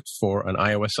of Swift 4 and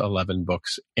iOS 11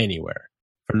 books anywhere.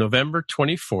 From November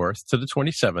 24th to the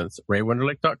 27th,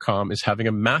 RayWenderlich.com is having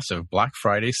a massive Black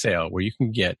Friday sale where you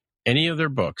can get any of their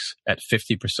books at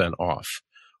 50% off.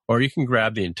 Or you can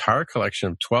grab the entire collection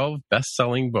of 12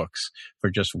 best-selling books for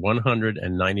just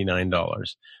 $199.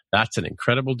 That's an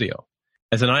incredible deal.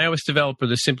 As an iOS developer,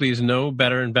 there simply is no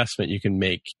better investment you can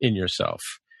make in yourself.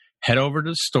 Head over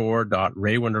to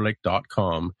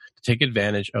store.raywunderlich.com to take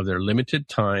advantage of their limited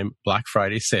time Black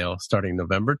Friday sale starting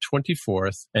November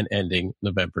 24th and ending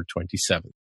November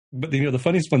 27th. But the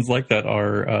funniest ones like that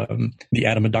are the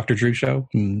Adam and Dr. Drew show,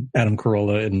 and Adam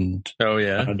Carolla and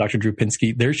Dr. Drew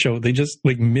Pinsky. Their show, they just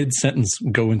like mid-sentence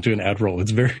go into an ad roll.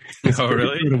 It's really really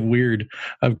sort of weird.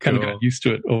 I've kind of got used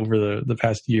to it over the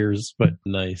past years. But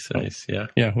nice, yeah.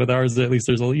 Yeah, with ours at least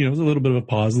there's a little bit of a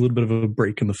pause, a little bit of a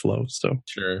break in the flow. So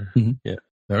sure, yeah.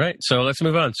 All right, so let's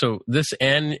move on. So this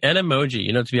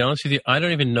Animoji, to be honest with you, I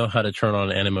don't even know how to turn on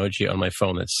Animoji on my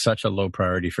phone. It's such a low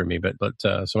priority for me. But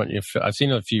so I've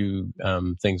seen a few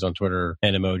things on Twitter,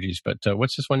 Animojis. But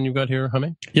what's this one you got here,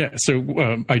 Jaime? Yeah, so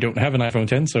I don't have an iPhone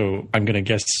 10, so I'm going to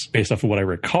guess based off of what I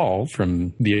recall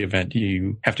from the event,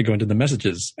 you have to go into the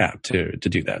Messages app to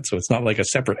do that. So it's not like a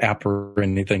separate app or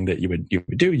anything that you would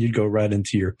do. You'd go right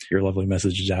into your lovely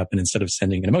Messages app, and instead of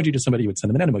sending an emoji to somebody, you would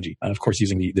send them an Animoji. Of course,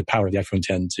 using the power of the iPhone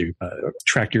 10 to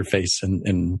track your face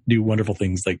and do wonderful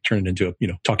things like turn it into a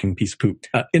talking piece of poop.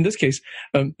 In this case,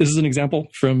 this is an example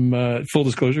from full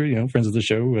disclosure, friends of the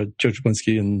show, Joe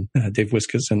Chaplinsky and Dave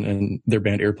Wiskus and their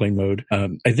band Airplane Mode.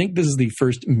 I think this is the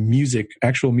first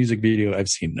actual music video I've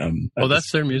seen.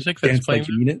 That's their music that's playing? Like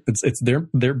You Mean It. It's their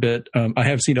bit. I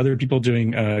have seen other people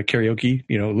doing karaoke,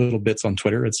 little bits on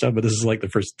Twitter and stuff, but this is like the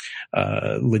first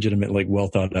legitimate, like well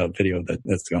thought out video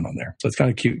that's gone on there. So it's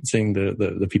kind of cute seeing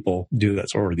the people do that,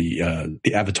 or the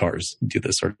avatars do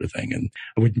this sort of thing. And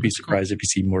I wouldn't be surprised if you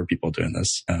see more people doing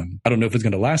this. I don't know if it's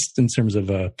going to last in terms of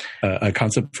a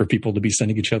concept for people to be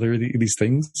sending each other these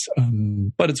things,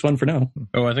 but it's fun for now.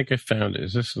 Oh, I think I found it.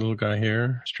 Is this little guy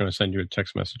here? Just trying to send you a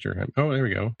text message. Oh, there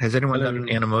we go. Has anyone done an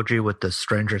Animoji with the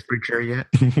Stranger creature yet?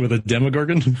 With a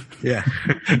Demogorgon? Yeah.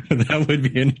 That would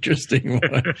be an interesting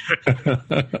one.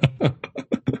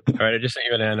 All right, I just sent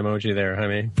you an Animoji there,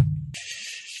 Jaime.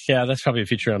 Yeah, that's probably a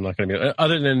feature I'm not going to be,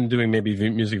 other than doing maybe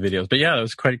music videos. But yeah, it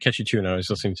was quite a catchy tune. I was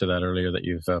listening to that earlier that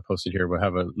you've posted here. We'll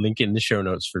have a link in the show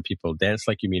notes for people. Dance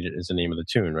Like You Mean It is the name of the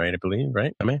tune, right? I believe,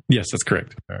 right? Am I? Yes, that's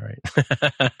correct. All right.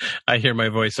 I hear my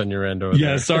voice on your end over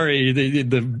there. Yeah, sorry. The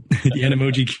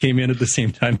Animoji came in at the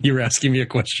same time you were asking me a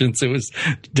question, so it was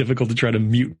difficult to try to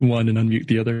mute one and unmute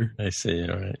the other. I see.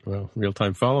 All right. Well,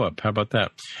 real-time follow-up. How about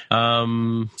that?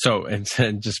 So, and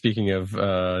just speaking of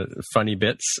funny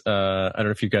bits, I don't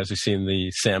know if you guys have seen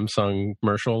the Samsung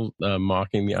commercial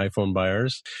mocking the iPhone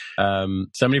buyers.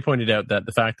 Somebody pointed out that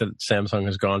the fact that Samsung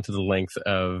has gone to the length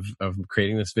of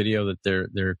creating this video, that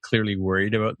they're clearly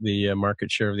worried about the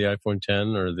market share of the iPhone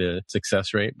 10 or the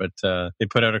success rate. But they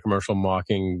put out a commercial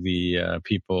mocking the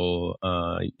people.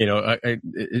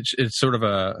 It's sort of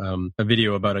a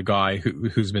video about a guy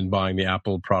who's been buying the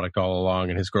Apple product all along,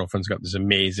 and his girlfriend's got this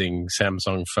amazing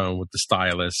Samsung phone with the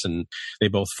stylus, and they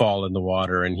both fall in the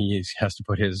water, and he has to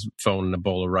put his phone in a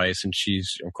bowl of rice, and she's,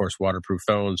 of course, waterproof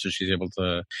phone, so she's able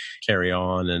to carry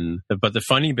on. But the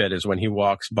funny bit is when he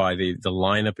walks by the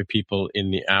lineup of people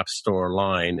in the App Store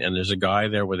line, and there's a guy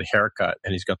there with a haircut,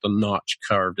 and he's got the notch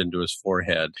carved into his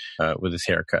forehead with his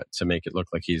haircut to make it look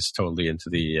like he's totally into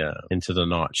the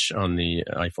notch on the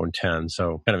iPhone 10.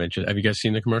 So kind of interesting. Have you guys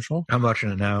seen the commercial? I'm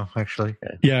watching it now, actually.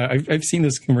 Okay. Yeah, I've seen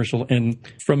this commercial, and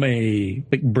from a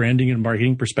branding and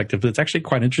marketing perspective, it's actually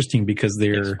quite interesting because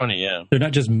they're funny, yeah. They're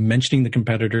not just mentioning the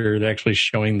competitor; they're actually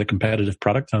showing the competitive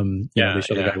product. They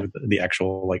show the guy with the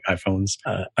actual iPhones.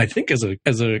 I think as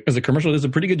a commercial, it does a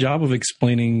pretty good job of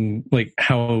explaining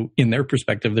how, in their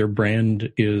perspective, their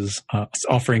brand is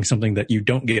offering something that you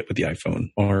don't get with the iPhone,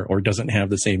 or doesn't have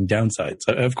the same downsides.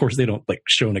 Of course, they don't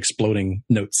show an exploding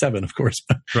Note 7, of course.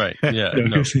 Right. Yeah.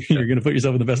 You're going to put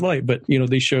yourself in the best light, but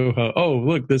they show how, oh,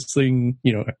 look, this thing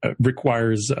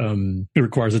requires a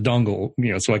dongle,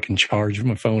 so I can charge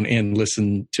my phone and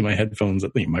listen to my headphones,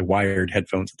 my wired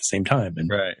headphones at the same time,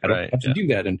 and I don't have to do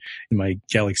that in my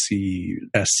Galaxy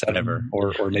S7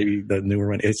 or maybe the newer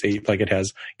one. It's it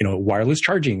has wireless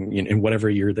charging in whatever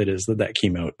year that is that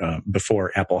came out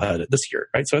before Apple had it this year,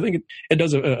 right? So I think it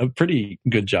does a pretty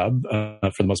good job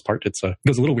for the most part. It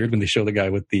goes a little weird when they show the guy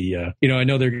with the I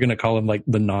know they're going to call him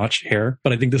the notch hair,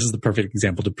 but I think this is the perfect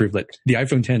example to prove that the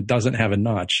iPhone 10 doesn't have a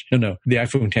notch. No, the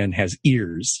iPhone 10 has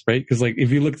ears, right? Because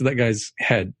if you looked at that guy's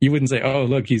head, you wouldn't say, oh,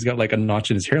 look, he's got a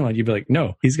notch in his hairline. You'd be like,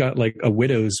 no, he's got a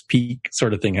widow's peak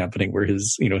sort of thing happening where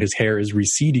his hair is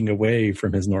receding away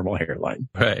from his normal hairline.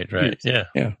 Right. Yeah.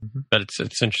 But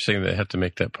it's interesting they have to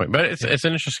make that point. But it's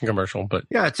an interesting commercial. But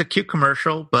yeah, it's a cute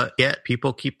commercial, but yet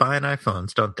people keep buying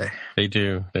iPhones, don't they? They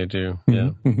do. Mm-hmm. Yeah.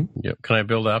 Mm-hmm. Yep. Can I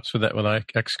build apps with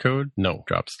Xcode? No,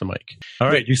 drops the mic. All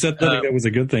right. Wait, you said that was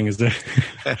a good thing. Is that?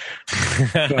 I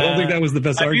don't think that was the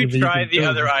best argument. Have you tried the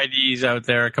other IDEs out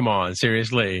there? Come on,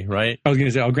 seriously, right? I was going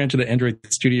to say, I'll grant you that Android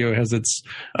Studio has its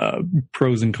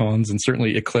pros and cons, and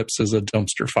certainly Eclipse is a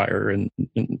dumpster fire and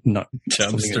not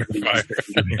dumpster fire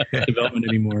development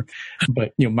anymore.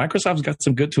 But Microsoft's got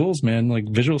some good tools, man, like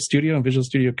Visual Studio and Visual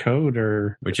Studio Code,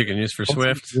 which you can use for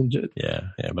Swift. Yeah,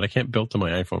 but I can't build to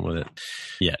my iPhone with it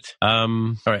yet.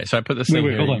 All right, so I put this thing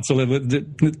Wait, hold on. So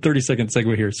 30-second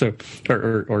segue here. So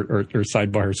or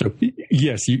sidebar. So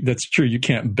yes, that's true. You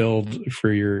can't build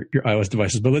for your iOS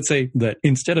devices, but let's say that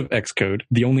instead of Xcode,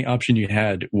 the only option you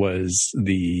had was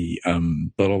the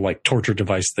little torture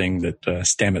device thing that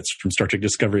Stamets from Star Trek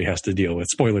Discovery has to deal with.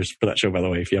 Spoilers for that show, by the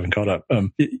way, if you haven't caught up.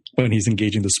 When he's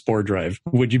engaging the Spore drive,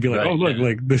 would you be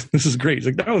like, this is great? It's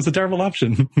like, no, it's a terrible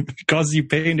option. It causes you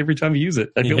pain every time you use it.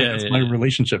 I feel like that's my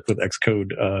relationship with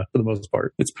Xcode for the most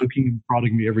part. It's poking and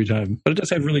prodding me every time, but it does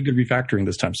have really good refactoring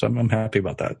this time, so I'm happy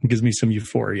about that. It gives me some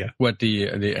euphoria. What, the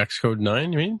Xcode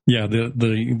 9, you mean? Yeah,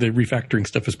 the refactoring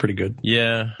stuff is pretty good.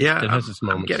 Yeah. It has its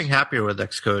moments. I'm getting happier with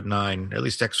Xcode 9, at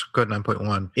least Xcode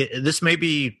 9.1. This may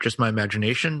be just my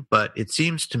imagination, but it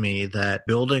seems to me that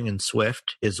building in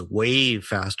Swift is way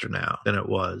faster now than it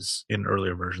was in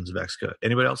earlier versions of Xcode.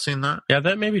 Anybody else seen that? Yeah,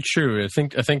 that may be true. I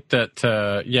think that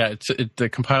the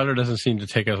compiler doesn't seem to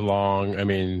take as long. I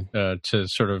mean, to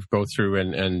sort of go through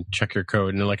and check your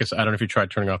code. And like I said, I don't know if you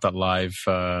tried turning off that live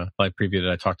preview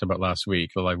that I talked about last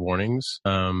week, the live warnings.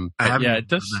 I haven't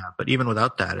done that, but even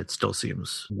without that, it still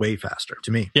seems way faster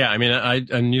to me. Yeah, I mean,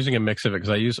 I'm using a mix of it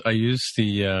because I use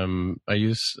Xcode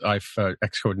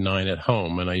 9 at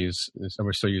home, and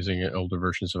we're still using older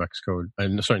versions of Xcode.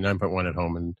 9.1 at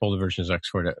home and older versions of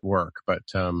Xcode at work. But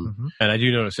and I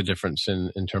do notice a difference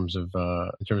in terms of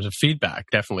feedback,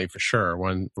 definitely for sure.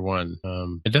 One for one,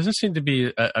 it doesn't seem to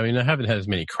be. I mean, I haven't had as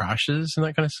many crashes and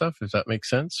that kind of stuff. If that makes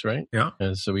sense, right? Yeah.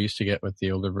 As we used to get with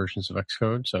the older versions of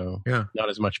Xcode. So not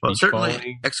as much. Well,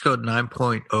 certainly Xcode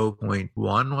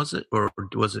 9.0.1 was it, or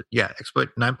was it? Yeah, Xcode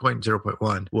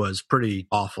 9.0.1 was pretty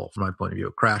awful from my point of view.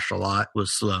 It crashed a lot,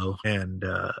 was slow, and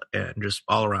just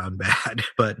all around bad.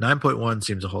 But 9.1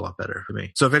 seems screen's a whole lot better for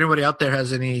me. So if anybody out there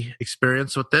has any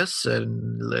experience with this,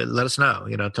 and let us know.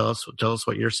 Tell us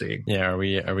what you're seeing. Yeah, are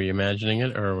we imagining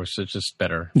it, or was it just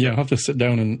better? Yeah, I'll have to sit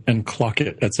down and clock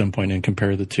it at some point and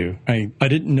compare the two. I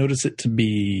didn't notice it to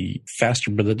be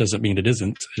faster, but that doesn't mean it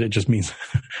isn't. It just means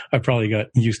I probably got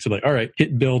used to like, all right,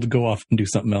 hit build, go off and do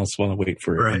something else while I wait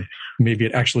for it. Right. And maybe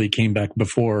it actually came back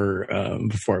before I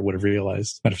would have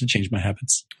realized. I'd have to change my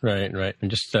habits. Right. I'm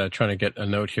just trying to get a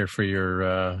note here for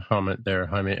your comment there,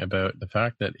 Jaime, about the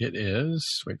fact that it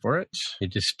is, wait for it, a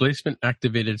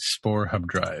displacement-activated Spore hub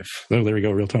drive. Oh, there we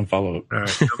go. Real-time follow-up. All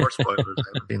right. No more spoilers. I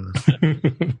haven't seen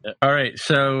this. All right.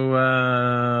 So,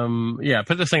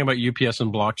 put this thing about UPS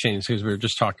and blockchains, because we were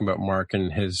just talking about Mark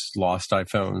and his lost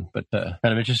iPhone, but kind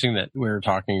of interesting that we're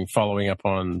following up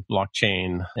on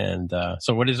blockchain. And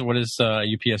so what is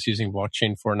UPS using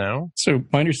blockchain for now? So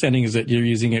my understanding is that you're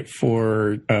using it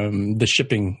for the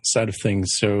shipping side of things.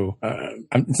 So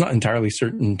it's not entirely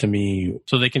certain to me.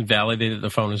 So they can validate that the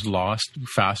phone is lost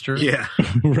faster? Yeah.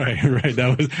 Right.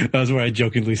 That was where I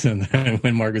jokingly said that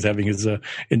when Mark was having his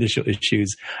initial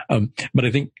issues. But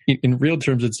I think in real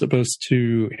terms, it's supposed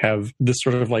to have this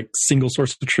sort of like single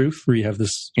source of truth where you have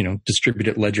this,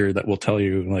 distributed ledger that will tell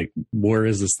you like, where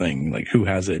is this thing? Like who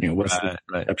has it? What's the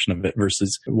perception of it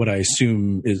versus what I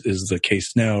assume is the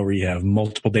case now where you have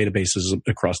multiple databases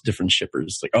across different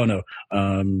shippers. Like, oh no,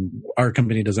 our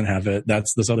company doesn't have it.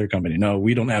 That's this other company. No,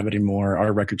 we don't have it anymore.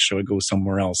 Our records show it goes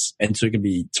somewhere else. And so it can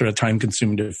be sort of time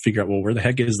consuming to figure out, well, where the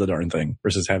heck is the darn thing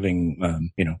versus having,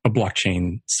 a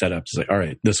blockchain set up to say, all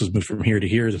right, this was moved from here to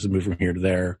here. This is moved from here to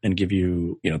there and give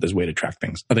you, this way to track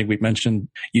things. I think we mentioned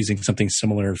using something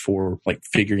similar for like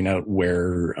figuring out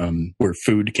where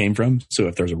food came from. So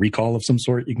if there's a recall of some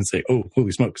sort, you can say, oh,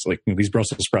 holy smokes, like these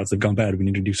Brussels sprouts have gone bad. We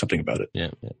need to do something about it.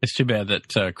 Yeah. It's too bad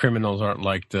that criminals aren't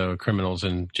like the criminals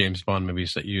in James Bond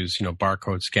movies that use,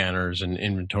 barcode scanners and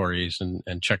inventories and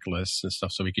checklists and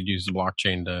stuff. So we could use the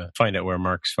blockchain to find out where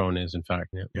Mark's phone is, in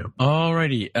fact. Yeah.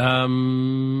 Alrighty.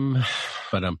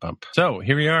 So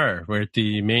here we are. We're at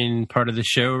the main part of the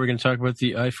show. We're going to talk about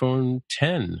the iPhone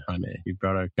 10, Jaime. You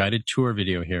brought a guided tour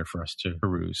video here for us to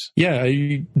peruse. Yeah,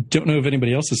 I don't know if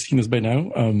anybody else has seen this by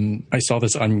now. I saw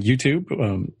this on YouTube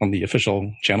on the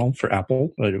official channel for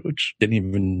Apple, which didn't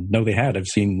even know they had. I've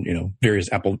seen,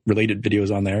 various Apple-related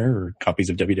videos on there or copies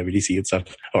of WWDC and stuff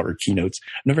or keynotes.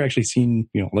 I've never actually seen,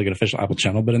 like an official Apple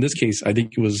channel. But in this case, I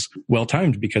think it was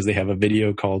well-timed because they have a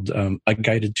video called A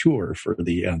Guided Tour for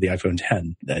the iPhone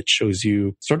 10 that shows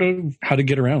you sort of how to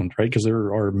get around, right? Because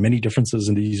there are many differences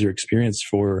in the user experience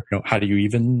for, how do you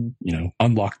even,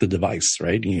 unlock the device,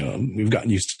 right? We've gotten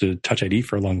used to Touch ID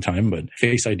for a long time, but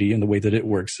Face ID and the way that it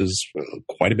works is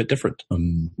quite a bit different.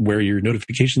 Where your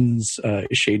notifications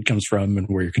shade comes from and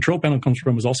where your control panel comes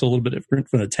from is also a little bit different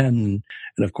from the 10.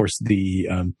 And of course, the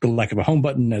lack of a home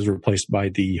button as replaced by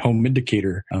the home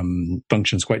indicator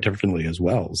functions quite differently as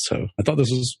well. So I thought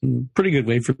this was a pretty good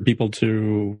way for people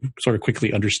to sort of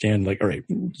quickly understand, like, all right,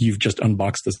 you've just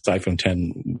unboxed this iPhone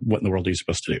 10. What in the world are you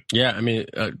supposed to do? Yeah, I mean,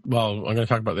 I'm going to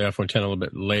talk about the iPhone 10 a little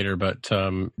bit later, but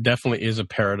definitely is a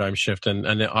paradigm shift.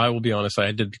 And I will be honest,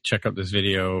 I did check out this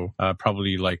video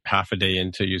probably like half a day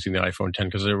into using the iPhone 10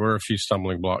 because there were a few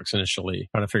stumbling blocks initially,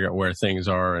 trying to figure out where things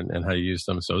are and how to use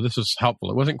them. So this was helpful.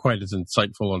 It wasn't quite as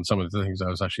insightful on some of the things I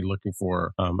was actually looking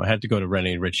for. I had to go to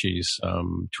Rene Ritchie's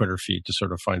Twitter feed to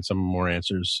sort of find some more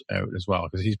answers out as well,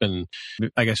 because he's been,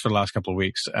 I guess, for the last couple of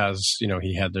weeks, as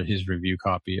he had his review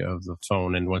copy of the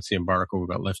phone, and once the embargo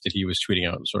got lifted, he was tweeting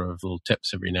out sort of little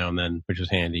tips every now and then, which was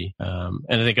handy. And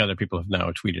I think other people have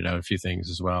now tweeted out a few things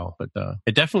as well. But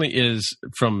it definitely is,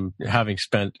 from having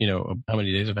spent, how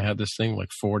many days have I had this thing? Like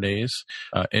 4 days.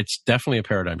 It's definitely a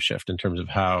paradigm shift in terms of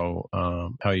how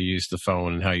you use the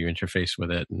phone and how you interface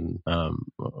with it. And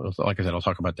like I said, I'll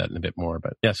talk about that in a bit more.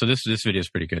 But yeah, so this video is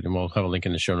pretty good, and we'll have a link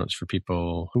in the show notes for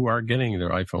people who are getting their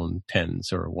iPhone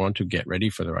 10s or want to get ready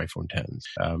for their iPhone 10s.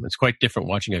 It's quite different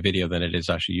watching a video than it is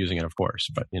actually using it, of course.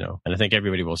 But and I think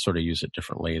everybody will sort of use it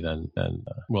differently. Then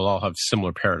we'll all have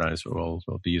similar paradigms, but we'll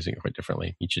be using it quite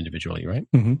differently each individually, right?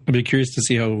 Mm-hmm. I'd be curious to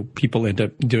see how people end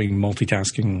up doing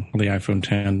multitasking on the iPhone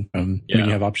 10. When you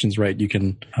have options, right, you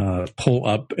can pull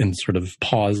up and sort of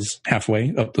pause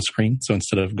halfway up the screen. So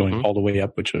instead of going all the way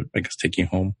up, which would, I guess, take you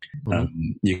home,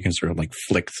 you can sort of like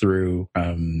flick through, or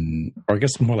I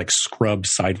guess more like scrub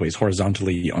sideways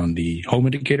horizontally on the home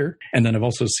indicator. And then I've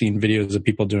also seen videos of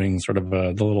people doing sort of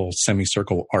the little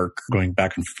semicircle arc going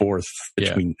back and forth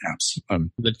between apps.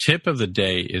 The tip of the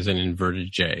day is an inverted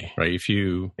J, right? If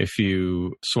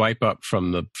you swipe up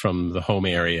from the home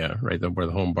area, right, where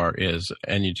the home bar is,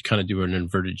 and you kind of do an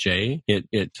inverted J,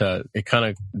 it kind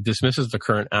of dismisses the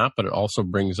current app, but it also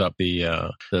brings up the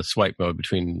the swipe mode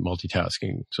between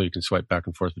multitasking, so you can swipe back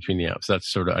and forth between the apps.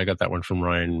 That's sort of, I got that one from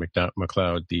Ryan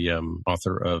McLeod, the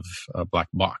author of Black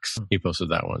Box. He posted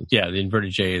that one. Yeah, the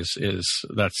inverted J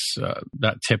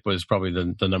that tip was probably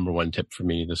the number one tip for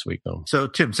me this week, though. So,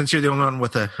 Tim, since you're the only one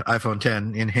with the iPhone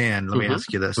 10 in hand, let me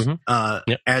ask you this.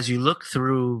 Yep. As you look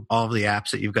through all of the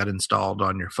apps that you've got installed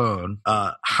on your phone,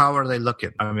 how are they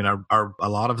looking? I mean, are a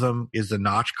lot of them, is the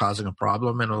notch causing a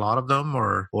problem in a lot of them,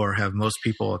 or have most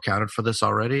people accounted for this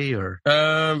already? Or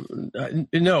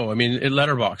no, I mean, it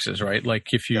letterboxes, right? Like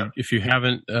if you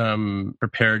haven't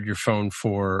prepared your phone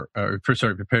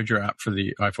prepared your app for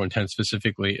the iPhone 10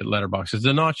 specifically, it letterboxes.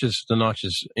 The notch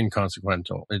is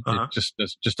inconsequential. It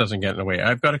just doesn't get in the way.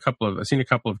 I've seen a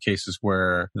couple of cases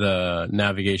where the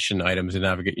navigation items and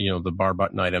the bar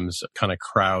button items kind of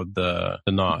crowd the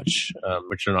notch,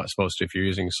 which they're not supposed to. If you're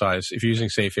using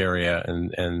safe area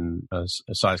and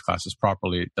size classes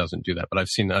properly, it doesn't do that. But I've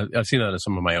seen that in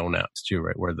some of my own apps too,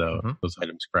 right, where those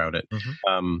items crowd it.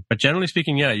 But generally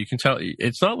speaking, yeah, you can tell.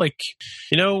 It's not like,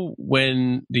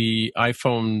 when the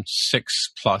iPhone 6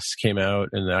 Plus came out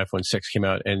and the iPhone 6 came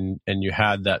out, and you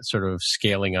had that sort of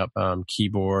scaling up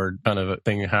keyboard kind of a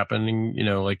thing happening,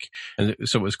 and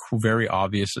so it was very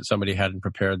obvious that somebody hadn't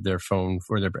prepared their phone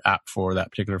for their app for that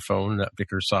particular phone, that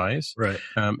particular size. Right.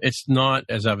 It's not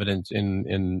as evident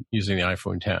in using the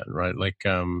iPhone 10, right? Like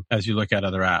as you look at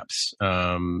other apps,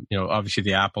 obviously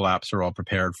the Apple apps are all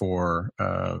prepared for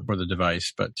the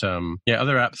device, but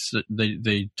other apps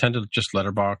they tend to just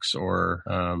letterbox, or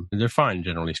they're fine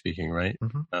generally speaking, right?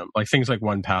 Like things like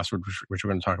 1Password, which we're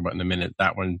going to talk about in a minute.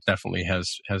 That one definitely has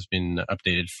been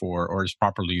updated for, or is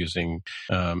properly using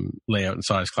layout and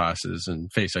size classes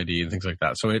and Face ID and things like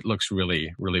that. So it looks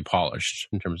really, really polished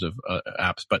in terms of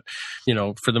apps. But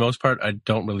for the most part, I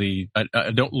don't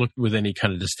look with any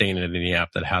kind of disdain at any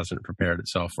app that hasn't prepared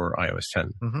itself for iOS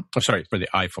 10. For the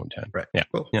iPhone 10. Right. Yeah.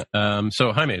 Cool. Yeah.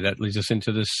 So Jaime, that leads us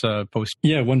into this post.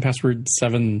 Yeah, 1Password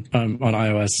 7 on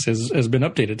iOS has been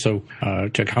updated, so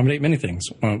to accommodate many things.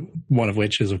 One of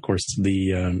which is, of course,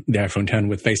 the iPhone 10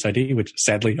 with Face ID, which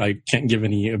sadly I can't give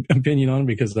any opinion on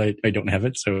because I don't have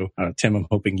it. So Tim, I'm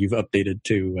hoping you've updated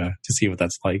to see what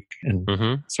that's like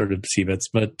and sort of see bits.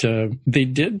 But they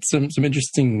did some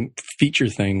interesting feature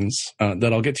things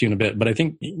that I'll get to in a bit. But I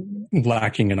think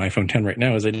lacking an iPhone 10 right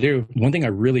now, as I do, one thing I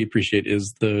really appreciate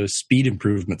is the speed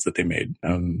improvements that they made.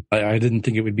 I didn't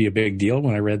think it would be a big deal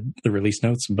when I read the release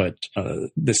notes, but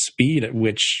the speed at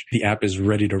which the app is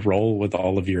ready to roll with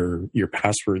all of your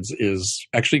passwords is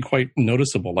actually quite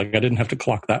noticeable. Like I didn't have to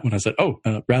clock that when I said,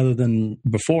 rather than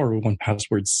before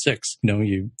 1Password 6,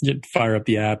 you'd fire up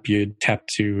the app, you'd tap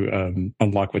to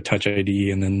unlock with Touch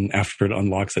ID, and then after it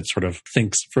unlocks, it sort of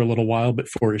thinks for a little while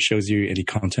before it shows you any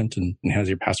content and has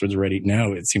your passwords ready.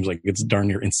 Now it seems like it's darn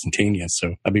near instantaneous.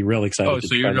 So I'd be real excited. Oh,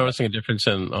 so you're noticing a difference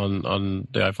on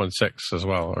the iPhone 6 as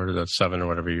well, or the 7 or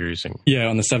whatever you're using? Yeah,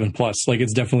 on the 7 Plus, like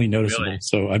it's definitely noticeable. Really?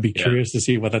 So I'd be curious to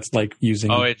see what that's like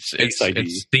using. Oh, it's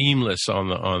seamless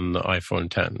on the iPhone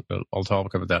 10. I'll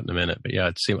talk about that in a minute. But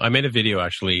yeah, I made a video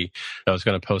actually that I was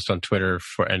going to post on Twitter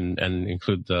and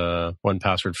include the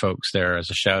 1Password folks there as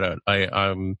a shout out.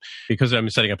 Because I'm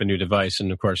setting up a new device,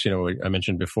 and of course, I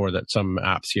mentioned before that some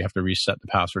apps you have to reset the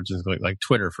passwords, like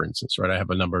Twitter, for instance, right? I have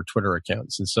a number of Twitter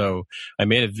accounts, and so I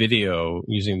made a video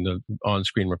using the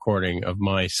on-screen recording of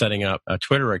my setting up a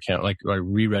Twitter account, like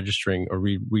re-registering or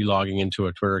re-logging into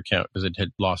a Twitter account because it had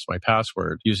lost my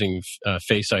password using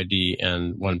Face ID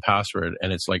and 1Password,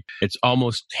 and it's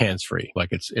almost hands-free. Like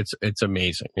it's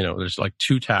amazing. There's like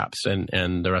 2 taps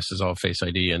and the rest is all Face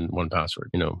ID and 1Password.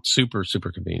 Super,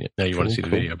 super convenient. Now you want to see the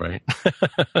video, right?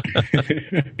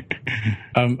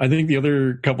 I think the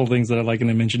other couple things that I'd like to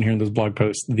mention here in this blog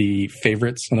post, the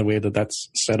favorites and the way that that's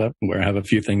set up, where I have a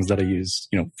few things that I use,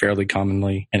 fairly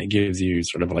commonly, and it gives you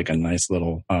sort of like a nice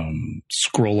little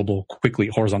scrollable,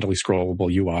 horizontally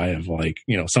scrollable UI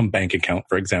of some bank account,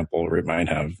 for example, where it might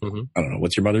have, I don't know,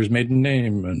 what's your mother's maiden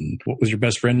name and what was your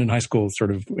best friend in high school,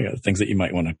 sort of things that you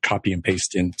might want to copy and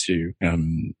paste into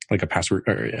like a password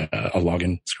or a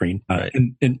login screen. Right.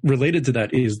 And related to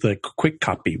that is the quick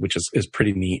copy, which is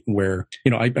pretty neat, where,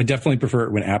 I definitely prefer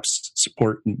it when apps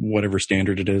support whatever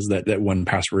standard it is, that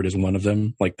 1Password is one of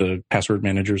them, like the password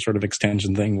manager sort of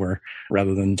extension thing, where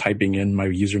rather than typing in my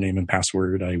username and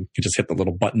password, I could just hit the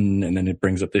little button and then it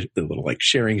brings up the little like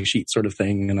sharing sheet sort of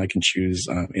thing. And I can choose,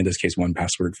 in this case,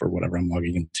 1Password for whatever I'm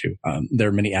logging into. There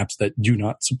are many apps that do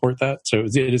not support that. So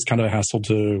it is kind of a hassle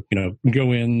to,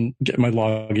 go in, get my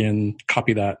login,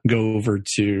 copy that, go over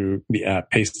to the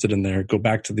app, paste it in there, go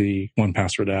back to the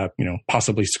 1Password app,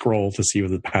 possibly scroll to see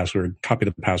what the password, copy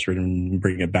the password and then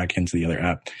bring it back into the other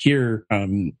app. Here,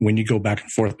 when you go back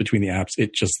and forth between the apps,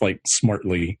 it just like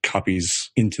smartly copies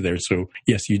into there. So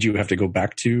yes, you do have to go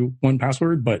back to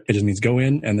 1Password, but it just means go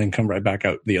in and then come right back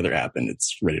out the other app, and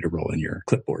it's ready to roll in your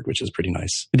clipboard, which is pretty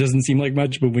nice. It doesn't seem like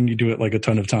much, but when you do it like a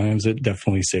ton of times, it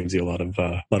definitely saves you a lot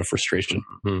of frustration.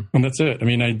 Mm-hmm. And that's it. I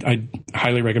mean, I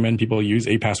highly recommend people use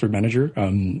a password manager.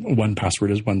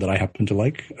 1Password is one that I happen to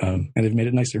like, and they've made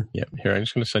it nicer. Yeah, here, I'm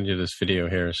just going to send you this video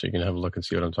here so you can have a look and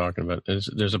see what I'm talking about.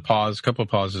 There's a couple of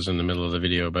pauses in the middle of the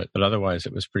video, but otherwise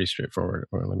it was pretty straightforward.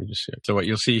 Or let me just see it. So what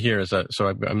you'll see here is that, so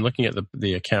I'm looking at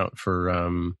the account for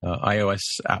iOS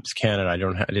Apps Canada.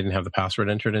 I didn't have the password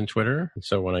entered in Twitter.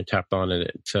 So when I tapped on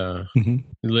it,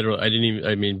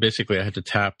 literally, basically I had to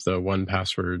tap the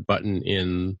 1Password button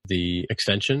in the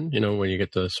extension, when you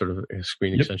get the sort of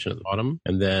screen extension at the bottom.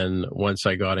 And then once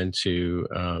I got into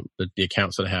the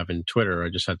accounts that I have in Twitter, I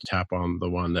just had to tap on the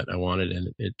one that I wanted.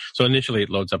 And so initially it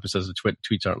loads up, it says the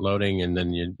tweets aren't loading, and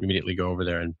then you immediately go over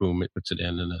there and boom, it puts it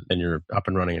in, and then you're up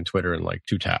and running in Twitter in like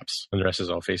 2 taps, and the rest is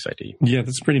all Face ID. Yeah,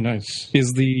 that's pretty nice.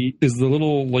 Is the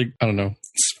little, like, I don't know,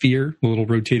 sphere, the little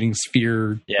rotating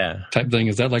sphere type thing,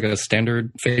 is that like a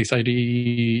standard Face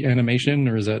ID animation,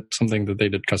 or is that something that they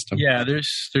did custom? Yeah,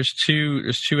 there's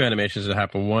two animations that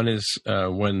happen. One is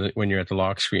when you're at the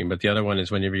lock screen, but the other one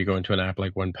is whenever you go into an app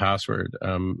like 1Password.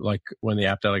 Like when the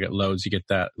app delegate loads, you get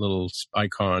that little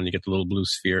icon, you get the little blue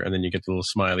sphere, and then you get the little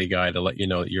smiley guy to let you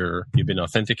know that you've been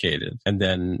authenticated, and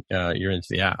then you're into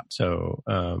the app. So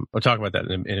we'll talk about that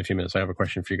in a few minutes. I have a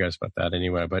question for you guys about that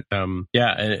anyway. But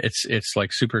it's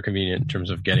like super convenient in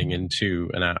terms of getting into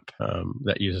an app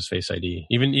that uses Face ID.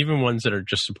 Even ones that are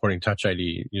just supporting Touch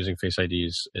ID using Face ID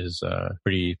is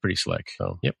pretty slick.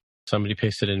 So yep. Somebody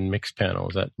pasted in Mixpanel.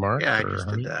 Is that Mark? Yeah, I just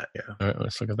did that. Yeah. All right,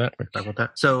 let's look at that. Talk about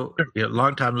that. So,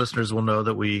 long-time listeners will know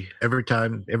that we every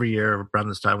year around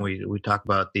this time we talk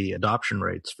about the adoption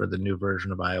rates for the new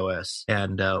version of iOS,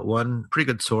 and one pretty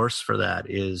good source for that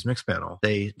is Mixpanel.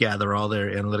 They gather all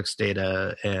their analytics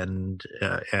data and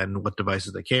what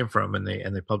devices they came from, and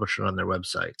they publish it on their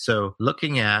website. So,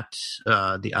 looking at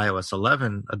the iOS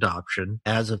 11 adoption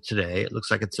as of today, it looks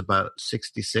like it's about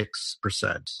 66%.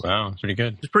 Wow, pretty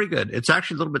good. It's pretty good. It's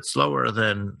actually a little bit slower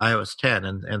than iOS 10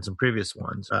 and some previous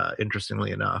ones, interestingly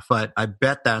enough. But I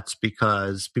bet that's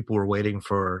because people were waiting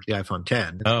for the iPhone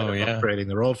 10. Upgrading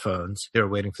their old phones, they were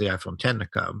waiting for the iPhone 10 to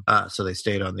come. So they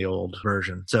stayed on the old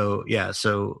version. So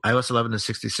iOS 11 is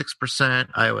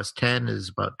 66%, iOS 10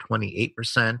 is about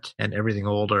 28%, and everything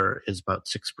older is about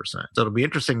 6%. So it'll be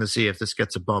interesting to see if this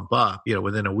gets a bump up,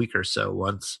 within a week or so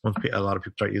once a lot of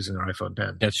people start using their iPhone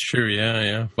 10. That's true.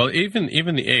 Yeah. Well, even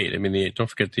the 8, don't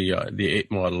forget the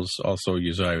 8 models also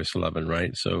use iOS 11,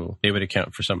 right? So they would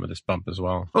account for some of this bump as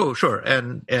well. Oh, sure.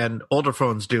 And older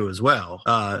phones do as well.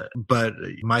 But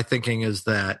my thinking is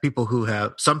that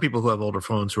some people who have older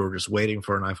phones who are just waiting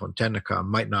for an iPhone 10 to come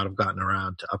might not have gotten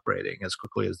around to upgrading as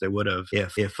quickly as they would have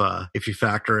if you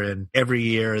factor in every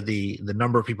year the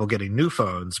number of people getting new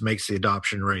phones makes the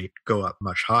adoption rate go up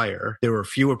much higher. There were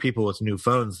fewer people with new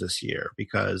phones this year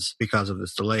because of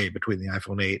this delay between the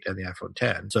iPhone 8 and the iPhone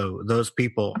 10. So those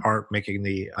people aren't making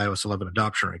the iOS 11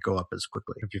 adoption rate go up as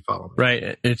quickly, if you follow me.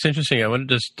 Right. It's interesting. I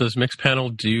wonder, does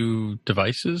Mixpanel do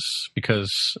devices? Because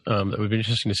it would be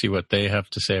interesting to see what they have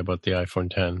to say about the iPhone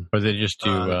 10. Or they just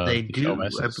do they do.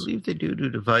 OSs? I believe they do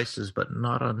devices, but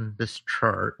not on this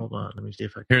chart. Hold on. Let me see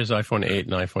if I can. Here's iPhone 8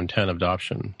 and iPhone 10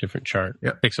 adoption. Different chart.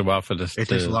 Yep. It takes a while for this. It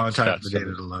takes a long time for the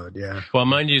data to load. Yeah. Well,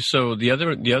 mind you, so the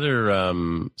other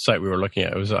site we were looking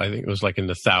at, I think it was like in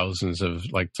the thousands of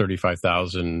like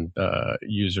 35,000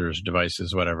 users,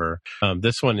 devices, whatever.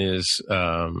 This one is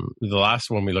the last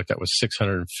one we looked at was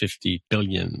 650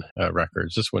 billion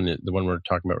records. This one, the one we're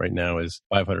talking about right now, is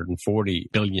 540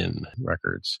 billion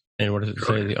records. And what does it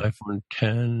say? The iPhone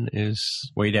 10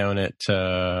 is way down at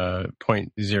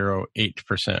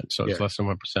 0.08%. So it's less than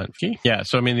 1%. Yeah.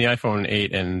 So, the iPhone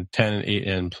 8 and 10, 8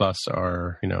 and Plus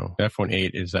are, the iPhone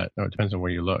 8 is that, it depends on where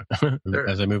you look.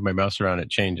 As I move my mouse around, it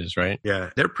changes, right?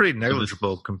 Yeah. They're pretty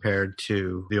negligible compared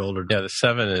to the older. Yeah. The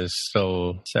 7 is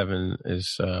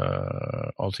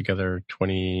altogether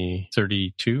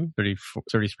 32, 34,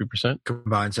 33%.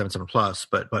 Combined 7 Plus,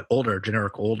 but older,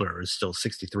 generic older is still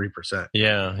 63%.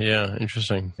 Yeah. Yeah,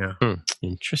 interesting. Yeah.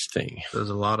 Interesting. There's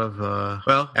a lot of,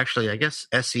 well, actually, I guess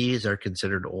SEs are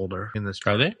considered older in this.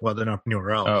 Are they? Well, they're not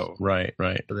newer else. Oh, right.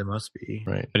 So they must be.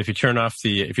 Right. But if you turn off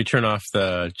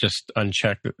the just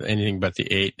uncheck anything but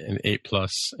the 8 and 8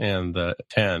 Plus and the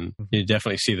 10, you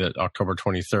definitely see that October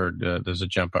 23rd, there's a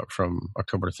jump up from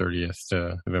October 30th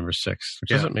to November 6th, which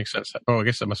doesn't make sense. Oh, I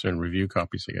guess that must have been review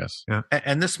copies, I guess. Yeah.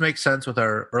 And this makes sense with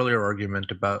our earlier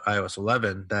argument about iOS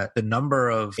 11, that the number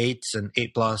of 8s and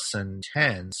 8 Plus and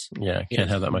 10s can't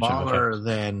have that much of an smaller effect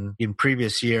than in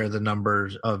previous year the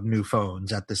numbers of new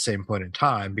phones at the same point in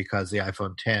time, because the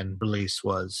iPhone 10 release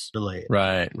was delayed.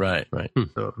 Right.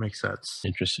 So it makes sense.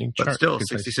 Interesting But chart. still,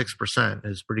 66%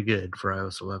 is pretty good for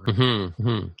iOS 11.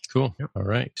 Mm-hmm. Cool. Yep. All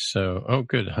right. So,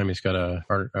 good. Jaime's got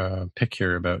a pick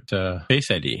here about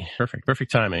Face ID.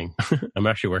 Perfect timing. I'm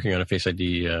actually working on a Face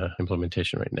ID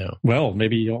implementation right now. Well,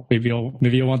 maybe you'll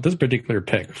want this particular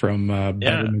pick from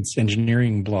Betterment's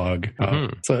engineering blog.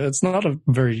 So it's not a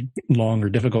very long or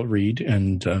difficult read,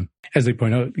 and as they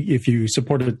point out, if you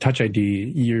supported Touch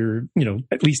ID, you're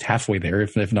at least halfway there,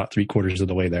 if not 3/4 of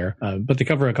the way there. But they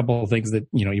cover a couple of things that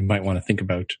you might want to think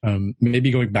about.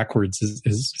 Maybe going backwards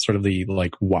is sort of the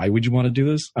why would you want to do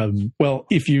this? Well,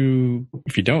 if you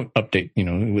don't update,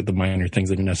 with the minor things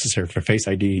that are necessary for Face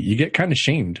ID, you get kind of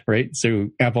shamed, right? So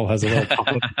Apple has a little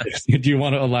pop-up. Do you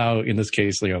want to allow, in this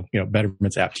case,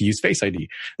 Betterment's app to use Face ID?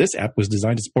 This app was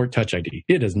designed to support Touch ID.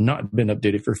 It has not been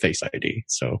updated for Face ID.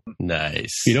 So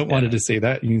nice. You don't want it to say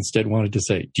that. You instead wanted to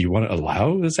say, do you want to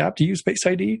allow this app to use Face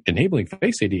ID? Enabling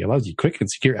Face ID allows you quick and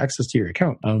secure access to your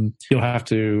account. You'll have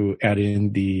to add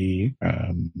in the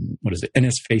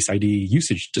NS Face ID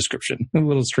usage description, a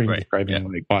little string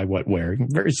describing why, what, where.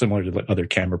 Very similar to other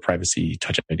camera privacy,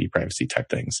 Touch ID privacy type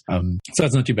things. So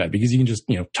that's not too bad, because you can just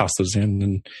toss those in,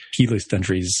 and key list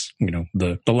entries.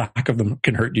 The lack of them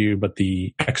can hurt you, but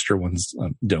the extra ones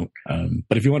don't.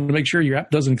 But if you want to make sure your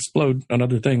app doesn't explode on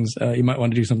other things, you might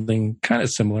want to do something kind of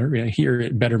similar. Here,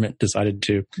 Betterment decided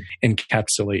to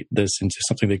encapsulate this into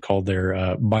something they call their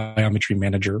biometry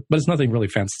manager, but it's nothing really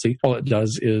fancy. All it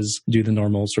does is do the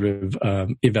normal sort of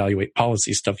evaluate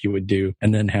policy stuff you would do,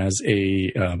 and then has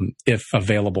a if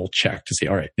available check to say,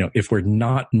 all right, if we're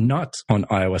not on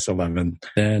iOS 11,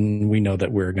 then we know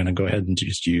that we're going to go ahead and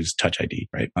just use Touch ID,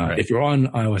 right? If you're on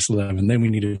iOS 11, then we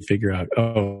need to figure out,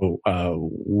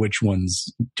 which ones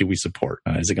do we support?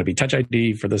 Is it going to be Touch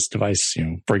ID for this device?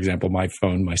 For example, my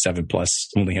phone, my 7 Plus,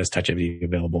 only has Touch ID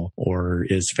available, or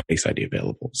is Face ID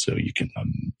available? So you can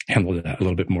handle that a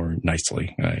little bit more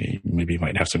nicely. Maybe you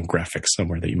might have some graphics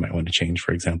somewhere that you might want to change,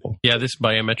 for example. Yeah, this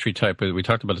biometry type, we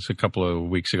talked about this a couple of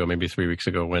weeks ago, maybe 3 weeks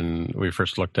ago, when we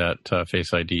first looked at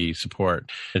Face ID support.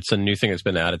 It's a new thing that's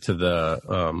been added to the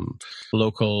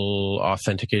local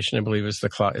authentication, I believe is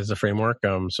the framework.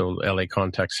 So LA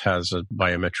Context has a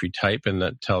biometry type, and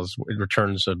that it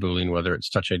returns a Boolean whether it's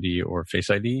Touch ID or Face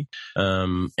ID.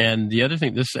 And the other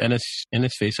thing, this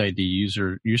NS Face ID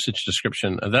usage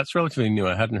description, that's relatively new.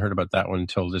 I hadn't heard about that one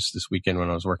until this weekend when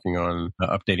I was working on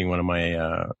updating one of my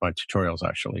tutorials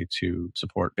actually to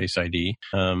support Face ID.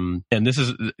 And this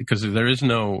is because there's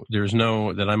no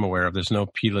that I'm aware of. There's no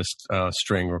plist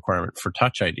string requirement for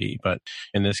Touch ID, but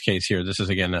in this case here, this is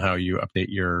again how you update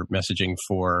your messaging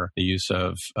for the use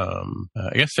of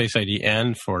I guess Face ID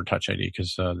and for Touch ID,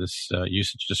 because this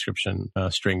usage description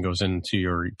string goes into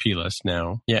your plist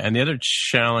now. Yeah, and the other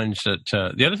challenge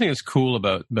the other thing that's cool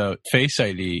about Face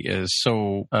ID is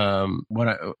what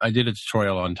I did a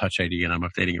tutorial on Touch ID, and I'm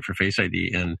updating it for Face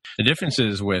ID, and the difference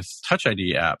is with Touch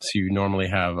ID apps, you normally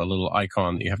have a little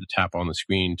icon that you have to tap on the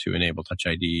screen to enable Touch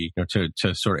ID,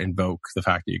 to sort of invoke the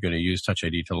fact that you're going to use Touch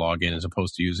ID to log in, as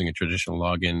opposed to using a traditional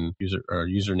login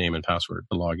username and password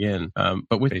to log in.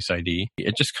 But with Face ID,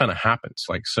 it just kind of happens.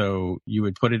 So you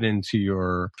would put it into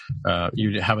your,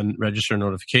 you'd have a register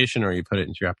notification, or you put it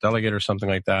into your app delegate or something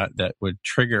like that would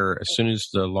trigger as soon as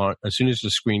the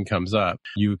screen comes up.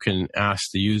 You can ask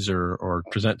the user or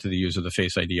present to the user the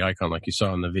Face ID icon, like you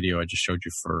saw in the video I just showed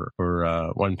you for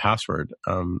 1Password.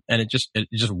 And it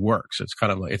just works. It's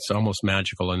kind of like, it's almost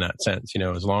magical in that sense.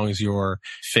 As long as you're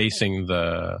facing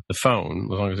the phone,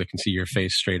 as long as it can see your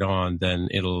face straight on, then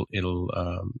it'll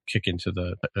kick into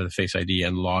the Face ID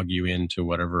and log you into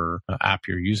whatever app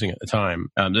you're using at the time.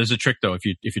 There's a trick though. If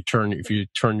you turn you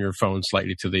turn your phone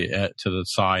slightly to the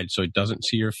side so it doesn't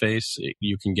see your face,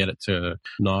 you can get it to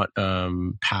not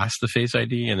pass the Face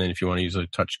ID. And then if you want to use a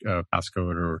touch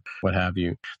passcode or what have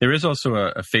you, there is also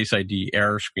a Face ID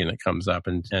error screen that comes up,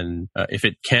 and if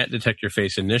it can't detect your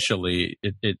face initially,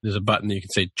 there's a button that you can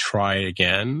say try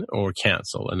again or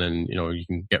cancel, and then you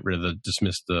can get rid of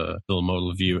dismiss the little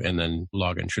modal view and then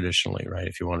log in traditionally, right,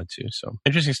 if you wanted to. So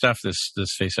interesting stuff, this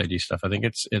Face ID stuff. I think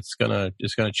it's gonna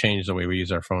change the way we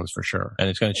use our phones for sure, and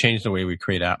it's gonna change the way we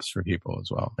create apps for people as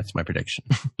well. That's my prediction.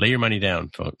 Lay your money down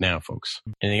now, folks.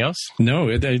 Anything else? No,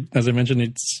 as I mentioned,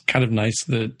 it's kind of nice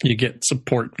that you get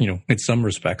support, in some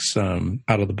respects,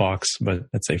 out of the box. But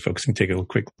let's say folks can take a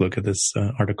quick look at this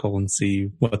article and see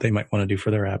what they might want to do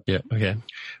for their app. Yeah. Okay.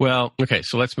 Well, okay.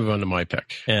 So let's move on to my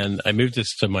pick. And I moved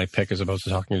this to my pick as opposed to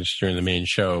talking just during the main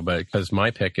show, but because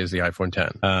my pick is the iPhone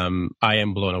X. I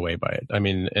am blown away by it. I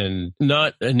mean, and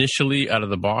not initially out of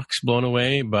the box blown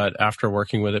away, but after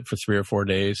working with it for 3 or 4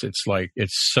 days, it's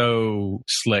so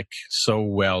slick, so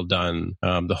well done.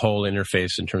 The whole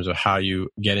interface in terms of how you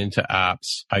get into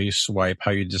apps, how you swipe,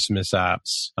 how you dismiss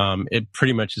apps. It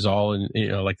pretty much is all in,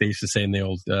 like they used to say in the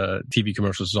old TV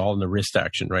commercials, it's all in the wrist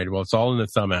action, right? Well, it's all in the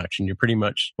thumb action. You're pretty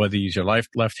much, whether you use your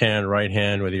left hand, right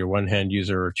hand, whether you're one-hand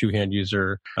user or two-hand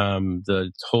user,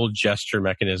 the whole gesture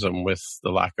mechanism with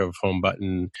the lack of home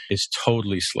button is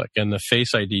totally slick. And the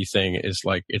Face ID thing is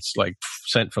it's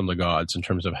sent from the gods in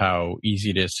terms of how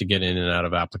easy it is to get in and out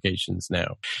of applications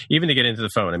now. Even to get into the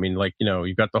phone. I mean,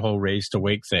 you've got the whole raise to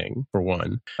wake thing for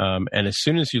one. And as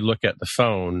soon as you look at the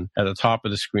phone, at the top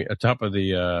of the screen, at the top of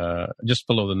the, just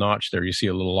below the notch there, you see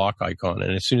a little lock icon.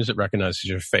 And as soon as it recognizes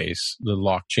your face, the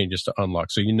lock changes to unlock.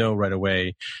 So right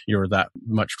away you're that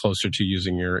much closer to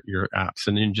using your apps.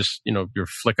 And then just, you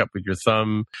flick up with your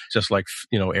thumb, just like,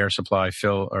 Air Supply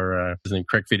Phil or his name,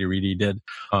 Craig Federighi did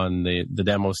on the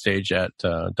demo stage at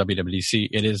WWDC.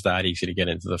 It is that easy to get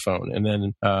into the phone. And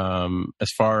then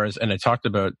as far as, and I talked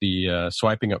about the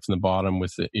swiping up from the bottom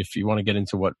with if you want to get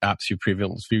into what apps you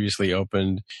previously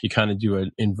opened, you kind of do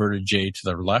an inverted J to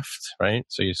the left, right?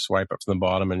 So you swipe up from the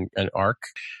bottom and arc,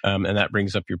 and that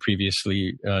brings up your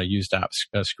previously used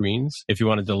apps screens. If you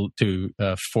wanted to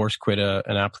force quit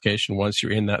an application, once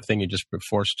you're in that thing, you just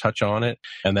force touch on it,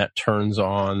 and that turns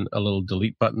on a little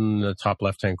delete button in the top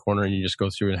left-hand corner, and you just go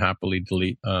through and happily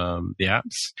delete the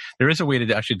apps. There is a way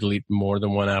to actually delete more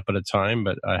than one app at a time,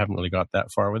 but I haven't really got that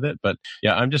far with it. But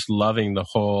yeah, I'm just loving the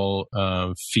whole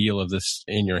feel of this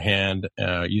in your hand,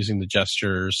 using the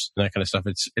gestures and that kind of stuff.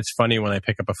 It's funny when I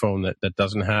pick up a phone that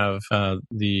doesn't have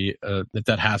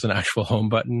that has an actual home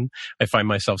button. I find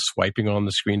myself swiping on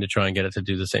the screen to try and get it to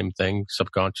do the same thing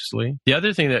subconsciously. The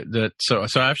other thing so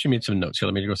I actually made some notes here.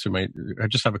 Let me go through I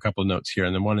just have a couple of notes here,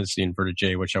 and then one is the inverted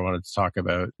J, which I wanted to talk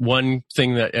about. One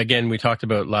thing that again we talked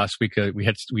about last week,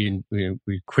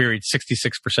 we queried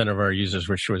 66% of our users,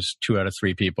 which was 2 out of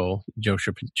 3 people. Joe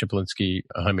Chipolinski,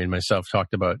 Jaime, and myself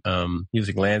talked about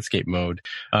using landscape mode.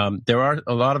 There are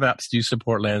a lot of apps do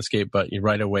support landscape, but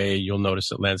right away you'll notice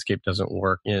that landscape doesn't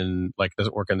work on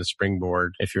the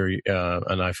Springboard if you're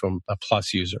an iPhone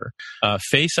Plus user.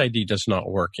 Face ID does not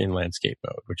work in landscape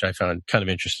mode, which I found kind of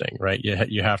interesting, right?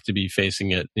 You have to be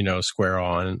facing it, square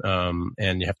on,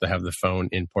 and you have to have the phone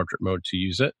in portrait mode to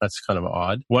use it. That's kind of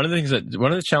odd. One of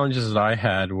the challenges that I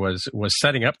had was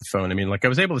setting up the phone. I mean, I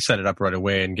was able to set it up right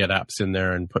away and get apps in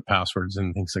there and put passwords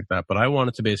and things like that. But I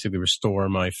wanted to basically restore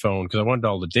my phone because I wanted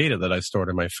all the data that I stored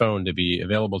in my phone to be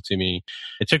available to me.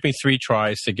 It took me 3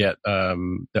 tries to get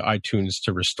the iTunes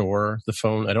to restore the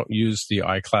phone. I don't use the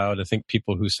iCloud. I think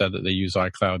people who said that they use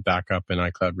iCloud backup and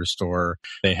iCloud restore,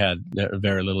 they had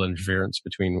very little interference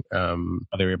between how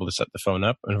they were able to set the phone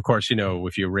up. And of course,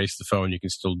 if you erase the phone, you can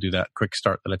still do that quick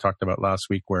start that I talked about last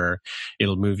week where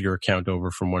it'll move your account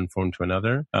over from one phone to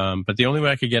another. But the only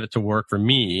way I could get it to work for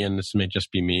me, and this may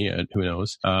just be me, who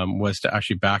knows, was to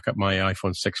actually back up my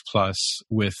iPhone 6 Plus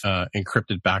with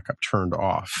encrypted backup turned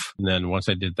off. And then once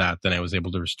I did that, then I was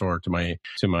able to restore to my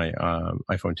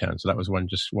iPhone 10. So that was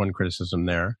one criticism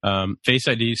there. Face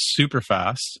ID is super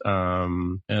fast,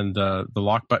 and the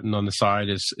lock button on the side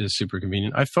is super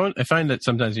convenient. I find that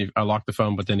sometimes I lock the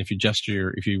phone, but then if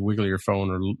you wiggle your phone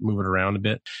or move it around a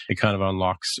bit, it kind of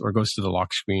unlocks or goes to the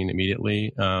lock screen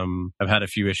immediately. I've had a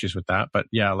few issues with that, but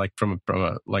yeah, from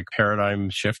a paradigm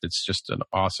shift, it's just an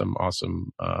awesome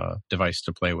device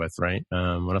to play with, right?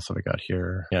 What else have I got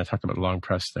here? Yeah, I talked about long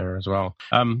press there as well.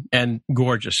 And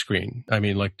gorgeous screen. I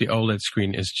mean, the OLED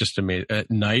screen is just amazing. At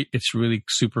night, it's really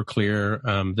super clear.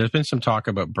 There's been some talk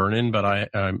about burn-in, but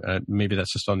maybe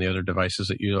that's just on the other devices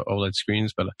that use OLED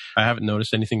screens, but I haven't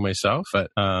noticed anything myself,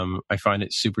 but I find it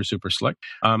super, super slick.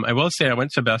 I will say I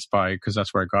went to Best Buy because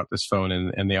that's where I got this phone,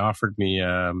 and they offered me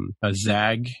a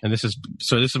Zag, and this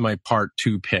is my part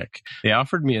 2 pick. They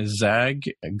offered me a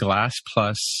Zag Glass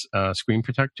Plus screen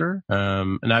protector,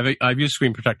 and I've used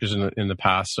screen protectors in the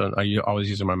past, so I always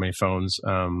use them on my phones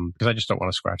because I just don't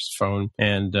want to scratch the phone.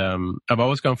 And I've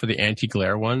always gone for the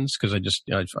anti-glare ones because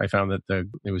I found that they're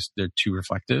too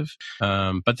reflective,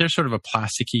 but they're sort of a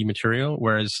plasticky material,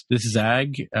 whereas this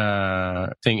Zag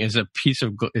thing is a piece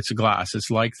of it's a glass. It's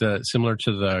like similar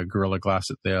to the Gorilla Glass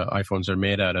that the iPhones are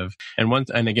made out of.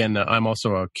 And again, I'm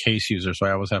also a case user, so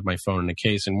I always have my phone in a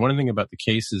case. And one thing about the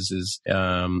cases is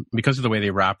because of the way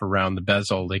they wrap around the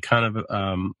bezel, they kind of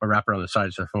or wrap around the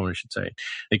sides of the phone, I should say.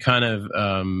 They kind of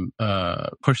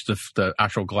push the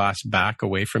actual glass back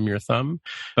away from your thumb.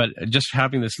 But just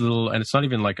having this little, and it's not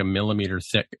even like a millimeter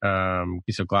thick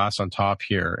piece of glass on top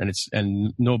here,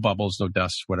 and no bubbles, no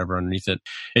dust, whatever underneath it.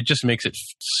 It just makes it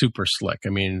super slick. I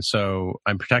mean, so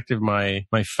I'm protecting my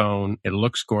phone. It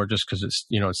looks gorgeous because it's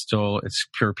it's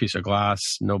pure piece of glass,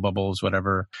 no bubbles,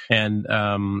 whatever. And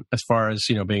as far as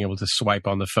being able to swipe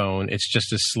on the phone, it's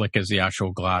just as slick as the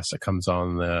actual glass that comes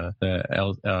on the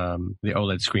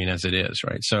OLED screen as it is,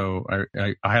 right? So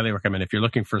I highly recommend, if you're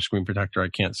looking for a screen protector, I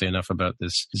can't say enough about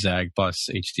this Zag Plus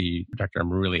HD protector.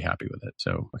 I'm really happy with it.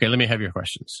 So, okay, let me have your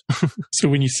questions. So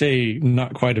when you say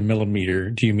not quite a millimeter,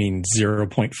 do you mean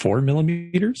 0.4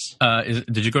 millimeters?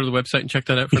 Did you go to the website and check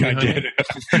that out for me? I did.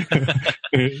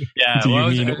 Yeah. Do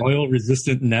you mean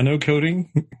oil-resistant nano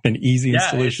coating and easy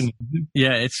installation?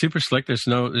 It's super slick. It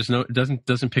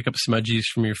doesn't pick up smudgies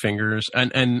from your fingers.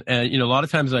 And a lot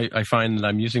of times I find that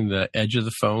I'm using the edge of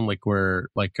the phone, like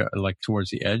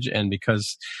towards the edge, and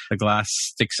because the glass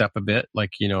sticks up a bit, I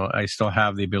still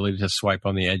have the ability to swipe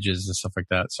on the edges and stuff like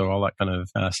that. So all that kind of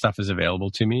stuff is available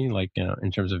to me,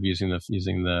 in terms of using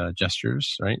the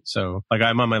gestures, right? So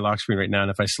I'm on my lock screen right now,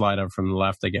 and if I slide up from the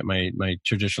left, I get my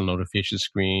traditional notification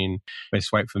screen. If I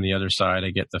swipe from the other side, I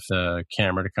get the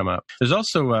camera to come up. There's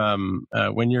also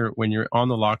when you're on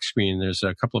the lock screen, there's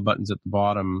a couple of buttons at the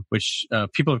bottom which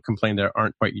people have complained that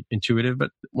aren't quite intuitive,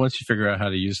 but once you figure out how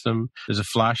to use them, there's a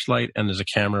flashlight and there's a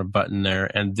camera button there,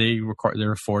 and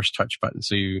they're a force touch button.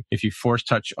 So if you force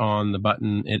touch on the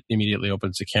button, it immediately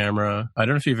opens the camera. I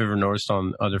don't know if you've ever noticed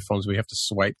on other phones we have to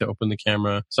swipe to open the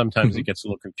camera. Sometimes it gets a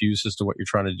little confused as to what you're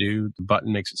trying to do. The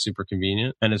button makes it super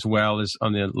convenient. And as well as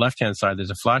on the left-hand side, there's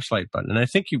a flashlight button. And I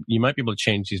think you might be able to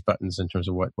change these buttons in terms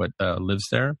of what lives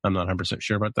there. I'm not 100%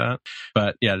 sure about that.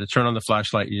 But yeah, to turn on the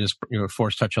flashlight, you just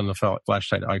force touch on the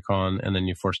flashlight icon, and then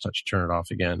you force touch to turn it off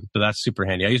again. So that's super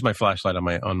handy. I use my flashlight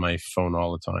on my phone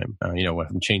all the time. When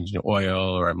I'm changing the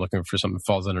oil, or I'm looking for something that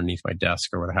falls underneath my desk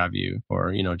or what have you,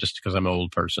 or just because I'm an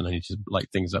old person, I need to light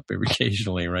things up every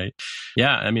occasionally, right?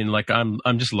 Yeah, I mean,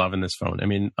 I'm just loving this phone. I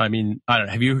mean, I don't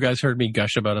know. Have you guys heard me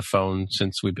gush about a phone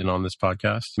since we've been on this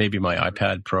podcast? Maybe my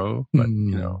iPad Pro, but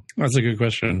that's a good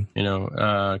question.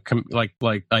 I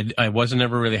wasn't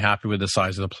ever really happy with the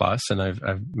size of the Plus, and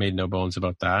I've made no bones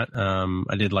about that.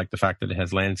 I did like the fact that it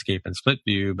has landscape and split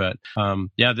view, but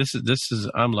this is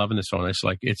I'm loving this phone.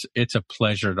 It's a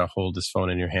pleasure to hold this phone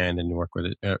in your hand and work with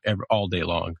it all day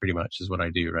long. Pretty much is what I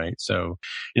do, right? So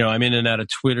I'm in and out of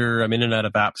Twitter. I'm in and out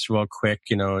of apps real quick.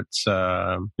 It's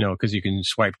because you can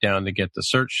swipe down to get the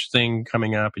search thing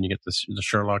coming up, and you get the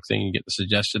Sherlock thing. You get the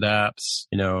suggested apps.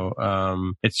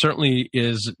 It certainly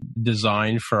is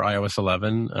designed for iOS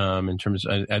 11. In terms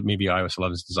of maybe iOS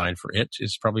 11 is designed for it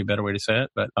is probably a better way to say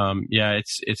it. But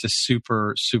it's a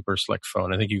super super slick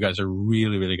phone. I think you guys are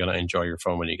really really going to enjoy your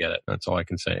phone when you get it. That's all I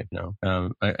can say.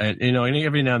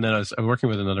 Every now and then I'm working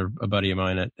with a buddy of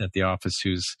mine at the office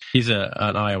he's an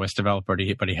iOS developer,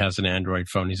 but he has an Android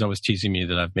phone. He's always teasing me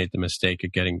that I've made the mistake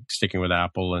of sticking with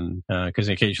Apple, and because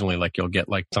occasionally you'll get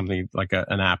something like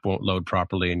an app won't load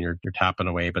properly and you're tapping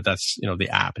away, but that's the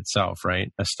app itself,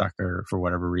 right? That's stuck or for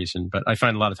whatever reason. But I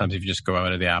find a lot of times if you just go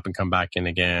out of the app and come back in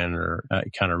again, or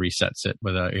it kind of resets it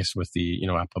with the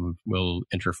Apple will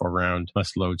enter foreground,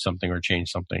 must load something or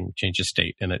change the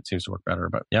state, and it seems to work better.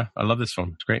 But yeah, I love this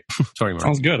phone. It's great. Sorry, Mark.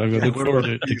 Sounds good. I look forward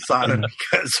to it. Excited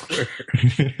because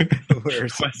we're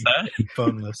what's that?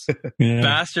 Phoneless. Yeah.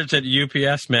 Bastards at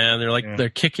UPS, man. They're they're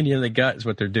kicking you in the gut is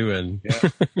what they're doing.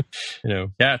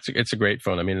 Yeah. It's a great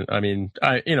phone. I mean,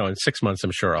 in 6 months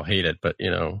I'm sure I'll hate it, but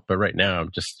right now I'm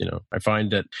just I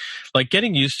find that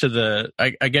getting used to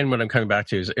again what I'm coming back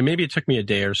to is maybe it took me a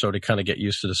day or so to kind of get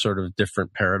used to the sort of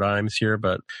different paradigms here,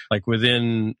 but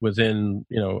within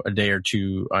a day or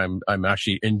two I'm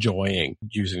actually enjoying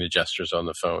using the gestures on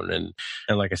the phone, and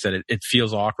like I said, it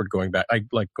feels awkward going back. I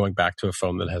like going back to a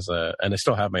phone that has and I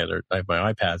still have I have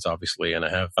my iPads obviously, and I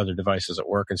have other devices at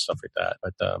work and stuff like that.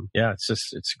 But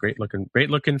it's a great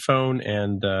looking phone,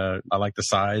 and I like the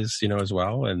size as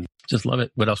well, and Just love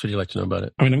it. What else would you like to know about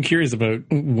it? I mean, I'm curious about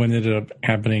what ended up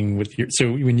happening with your.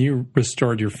 So when you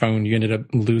restored your phone, you ended up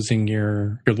losing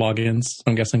your logins.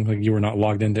 I'm guessing like you were not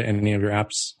logged into any of your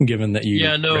apps, given that you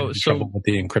had trouble with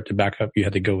the encrypted backup. You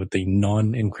had to go with the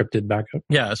non-encrypted backup.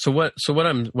 Yeah. So what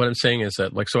I'm saying is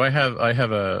that like, so I have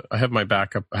my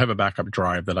backup. I have a backup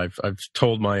drive that I've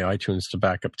told my iTunes to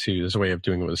back up to. There's a way of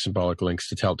doing it with symbolic links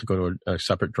to tell it to go to a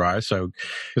separate drive. So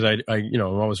because I'm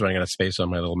always running out of space on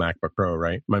my little MacBook Pro,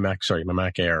 right? My Mac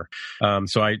Air.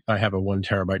 So I have a 1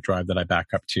 terabyte drive that I back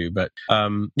up to. But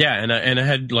and I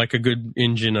had like a good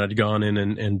engine. I'd gone in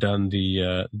and done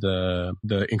the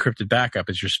encrypted backup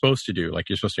as you're supposed to do. Like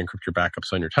you're supposed to encrypt your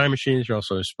backups on your time machines. You're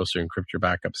also supposed to encrypt your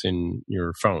backups in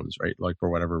your phones, right? Like for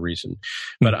whatever reason.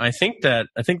 But I think that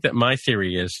my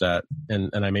theory is that, and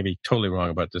I may be totally wrong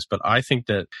about this, but I think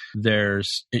that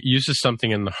it uses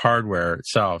something in the hardware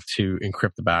itself to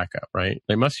encrypt the backup, right?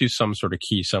 They must use some sort of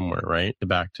key somewhere, right?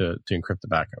 To encrypt the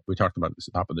backup. We talked about this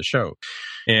at the top of the show.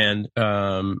 And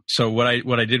so what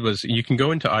I did was you can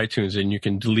go into iTunes and you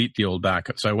can delete the old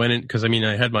backup. So I went in because I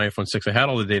had my iPhone 6. I had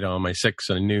all the data on my 6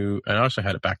 and I also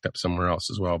had it backed up somewhere else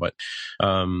as well. But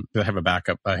I have a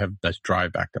backup. I have that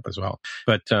drive backed up as well.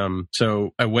 But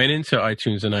so I went into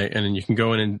iTunes and then you can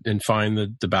go in and find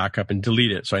the backup and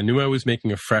delete it. So I knew I was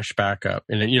making a fresh backup.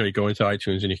 And then you go into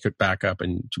iTunes and you click back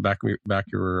and to back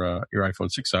your iPhone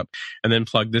 6 up, and then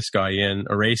plug this guy in,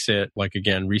 erase it, like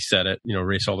again, reset it,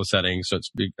 erase all the settings. So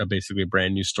it's basically a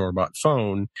brand new store-bought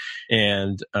phone,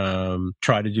 and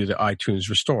try to do the iTunes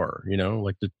restore,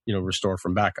 like the, restore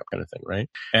from backup kind of thing, right?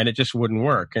 And it just wouldn't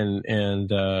work.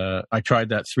 And I tried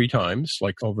that 3 times,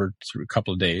 like over a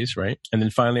couple of days, right? And then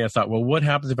finally I thought, well, what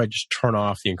happens if I just turn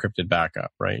off the encrypted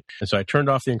backup, right? And so I turned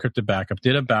off the encrypted backup,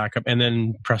 did a backup, and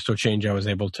then presto change, I was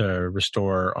able to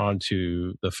restore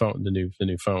onto the phone, the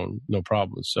new phone, no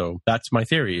problem. So that's my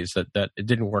theory, is that it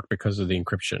didn't work because of the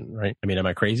encryption, right? I mean, am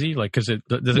I crazy? Like, because it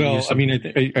doesn't. Well, I mean,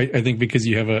 I think because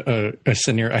you have a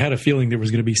scenario. I had a feeling there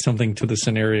was going to be something to the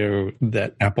scenario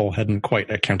that Apple hadn't quite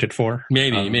accounted for.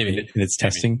 Maybe in its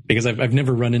testing, because I've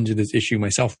never run into this issue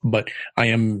myself, but I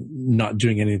am not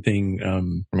doing anything.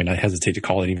 I mean, I hesitate to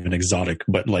call it even exotic,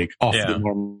 but like off the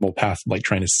normal path, like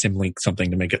trying to symlink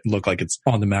something to make it look like it's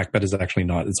on the Mac, but it's actually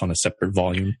not. It's on a separate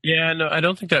volume. Yeah, no, I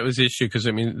don't think that was the issue, because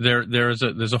I mean, there's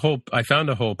a whole. I found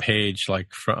a whole page like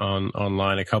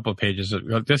online, a couple of pages.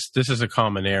 This is a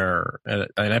common error, and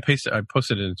I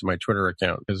posted it into my Twitter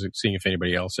account because seeing if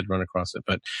anybody else had run across it.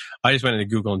 But I just went into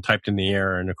Google and typed in the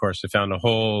error, and of course I found a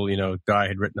whole guy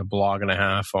had written a blog and a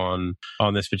half on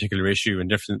this particular issue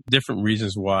and different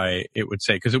reasons why it would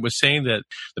say, because it was saying that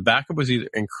the backup was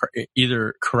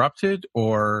either corrupted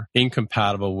or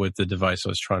incompatible with the device I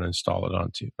was trying to install it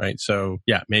onto, right? So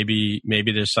yeah, maybe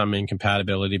there's some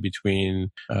incompatibility between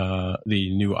the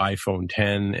new iPhone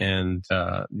 10 and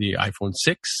the iPhone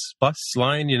 6 Plus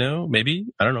line, maybe,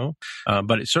 I don't know,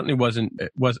 but it certainly wasn't.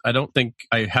 I don't think,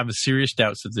 I have a serious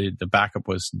doubts that the backup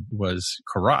was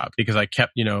corrupt, because I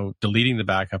kept deleting the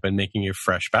backup and making a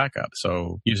fresh backup,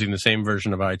 so using the same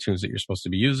version of iTunes that you're supposed to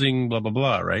be using, blah blah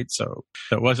blah, right? So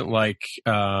it wasn't like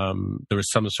there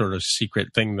was some sort of secret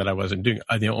thing that I wasn't doing.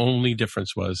 The only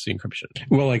difference was the encryption.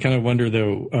 Well, I kind of wonder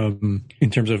though, in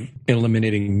terms of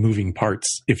eliminating moving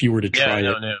parts, if you were to try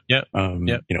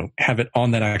have it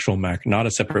on that actual Mac, not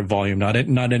a separate volume, not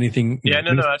anything. Yeah,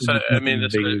 no. I mean,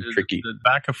 tricky. The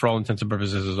backup for all intents and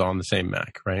purposes is on the same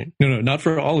Mac, right? No, not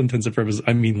for all intents and purposes.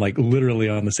 I mean, like literally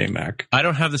on the same Mac. I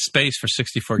don't have the space for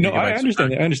 64 gigabytes. No, I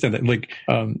understand that. I understand that. Like,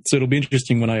 so it'll be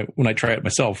interesting when I try it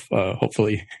myself,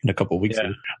 hopefully in a couple of weeks.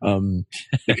 Yeah.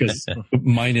 Because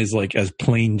mine is like as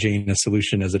plain Jane a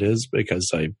solution as it is, because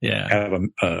I have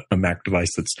a Mac device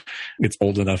it's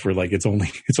old enough where like its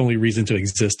only reason to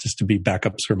exist is to be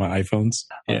backups for my iPhones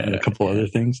and a couple other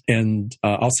things. And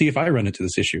I'll see if I run into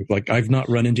this issue. Like, I've not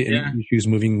run into any issues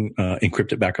moving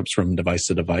encrypted backups from device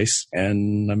to device,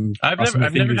 and I've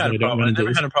never had a problem. I've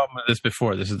never had a problem with this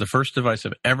before. This is the first device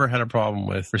I've ever had a problem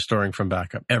with restoring from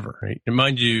backup ever. Right? And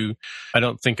mind you, I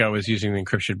don't think I was using the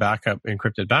encrypted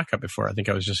backup before. I think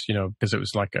I was just because it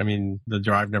was like, I mean, the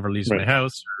drive never leaves my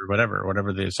house or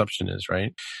whatever the assumption is,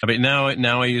 right? But now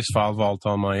I use File Vault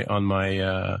on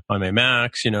my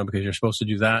Macs, because you're supposed to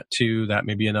do that too. That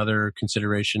may be another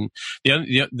consideration.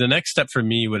 The next step for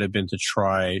me would have been to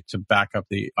try to back up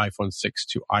the iPhone 6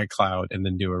 to iCloud and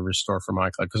then do a restore from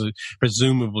iCloud, because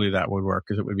presumably that would work,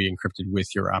 because it would be encrypted with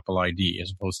your Apple ID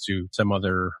as opposed to some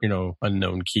other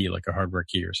unknown key, like a hardware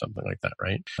key or something like that,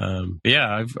 right? But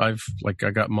yeah,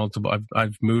 I got multiple.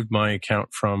 I've moved my account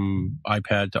from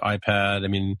iPad to iPad. I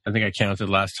mean, I think I counted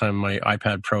last time my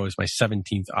iPad Pro is my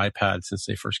 17th iPad since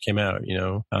they first came out.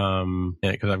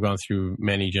 Because I've gone through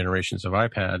many generations of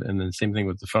iPad, and then same thing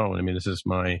with the phone. I mean, this is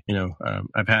my,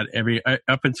 I've had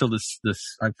up until this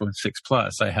iPhone 6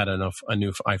 Plus, I had a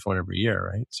new iPhone every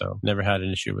year, right? So never had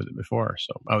an issue with it before.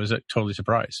 So I was totally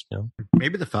surprised.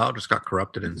 Maybe the file just got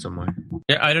corrupted in some way.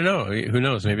 Yeah, I don't know. Who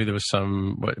knows? Maybe there was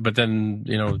some, but then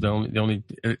the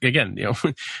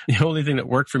only thing that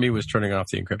worked for me was turning off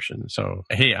the encryption. So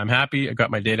hey, I'm happy. I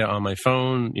got my data on my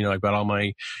phone. I've got all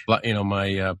my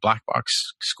black box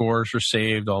scores are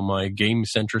saved. All my Game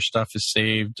Center stuff is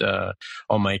saved.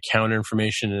 All my account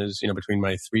information is between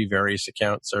my 3 various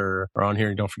accounts are on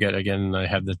here. Don't forget, again, I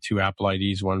have the 2 Apple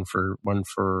IDs, one for my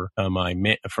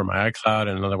iCloud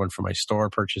and another one for my store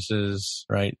purchases,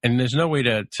 right? And there's no way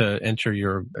to enter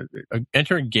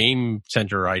enter a Game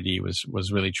Center ID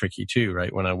was really tricky too,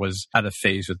 right? When I was at a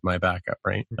phase with my backup,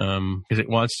 right?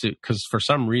 Because for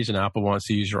some reason Apple wants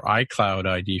to use your iCloud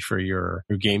ID for your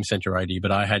Game Center ID,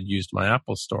 but I had used my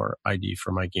Apple Store ID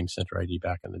for my Game Center ID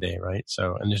back in the day, right?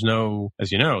 So, and there's no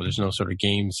sort of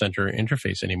Game Center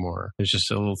interface anymore. There's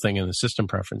just a little thing in the system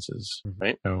preferences,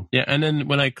 right? So, yeah, and then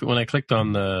when I clicked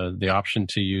on the option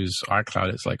to use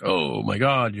iCloud, it's like, oh my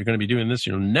God, you're going to be doing this.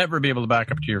 You'll never be able to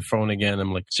back up to your phone again.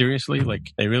 I'm like, seriously?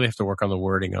 Like, they really have to work on the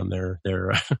wording on their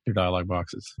dialog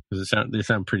boxes, because they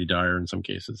sound pretty dire in some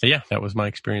cases. But yeah, that was my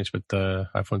experience with the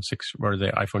iPhone 6 or the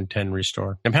iPhone 10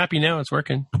 restore. I'm happy now; it's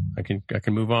working. I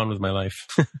can move on with my life.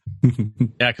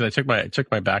 Yeah, because I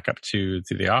took my backup to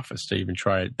the office to even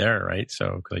try it there, right?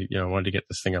 So, cause I wanted to get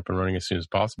this thing up and running as soon as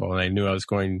possible, and I knew I was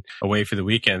going away for the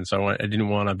weekend, so I didn't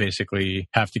want to basically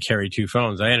have to carry 2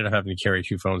 phones. I ended up having to carry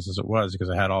 2 phones as it was, because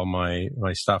I had all my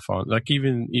stuff on. Like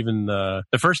even the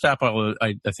first app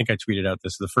I think I tweeted out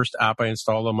this. The first app I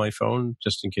installed on my phone,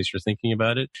 just in case you're thinking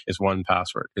about it, is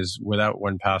 1Password. Because without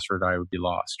 1Password, I would be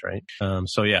lost, right?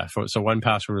 So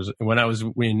 1Password was when I was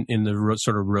in the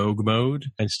sort of rogue mode.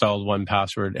 I installed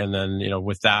 1Password, and then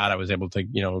with that I was able to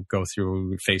go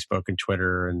through Facebook and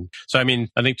Twitter, and so I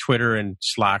think Twitter and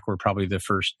Slack were probably the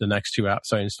next 2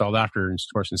 apps I installed after, of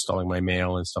course, installing my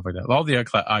mail and stuff like that. All the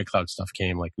iCloud stuff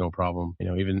came like no problem.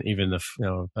 Even the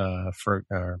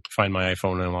Find My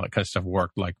iPhone and all that kind of stuff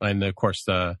worked. Like, and of course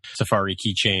the Safari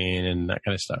keychain and that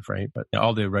kind of stuff, right? But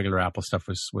all the regular Apple stuff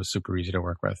was super easy to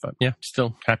work with. But yeah,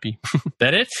 still happy.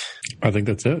 That it? I think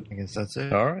that's it. I guess that's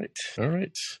it. All right.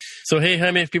 So hey,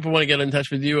 Jaime, if people want to get in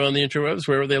touch with you on the interwebs,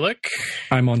 where would they look?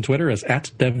 I'm on Twitter as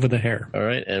 @DevWithAHair. All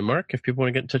right. And Mark, if people want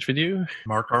to get in touch with you?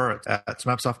 Mark R at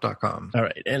smapsoft.com. All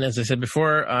right. And as I said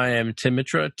before, I am Tim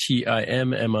Mitra,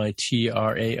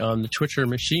 TIMMITRA on the Twitter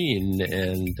machine.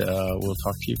 And we'll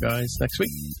talk to you guys next week.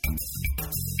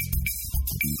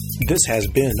 This has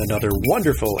been another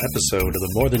wonderful episode of the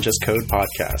More Than Just Code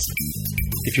podcast.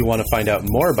 If you want to find out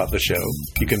more about the show,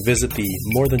 you can visit the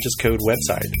More Than Just Code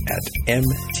website at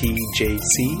mtjc.fm.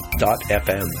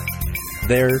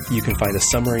 There, you can find a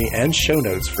summary and show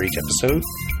notes for each episode.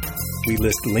 We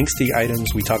list links to the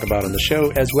items we talk about on the show,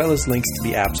 as well as links to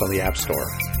the apps on the App Store.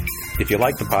 If you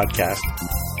like the podcast,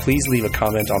 please leave a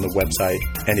comment on the website,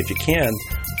 and if you can,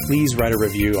 please write a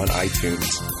review on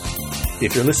iTunes.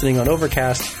 If you're listening on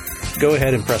Overcast, go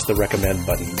ahead and press the recommend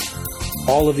button.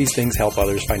 All of these things help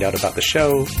others find out about the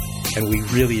show, and we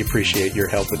really appreciate your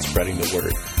help with spreading the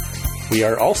word. We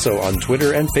are also on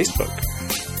Twitter and Facebook.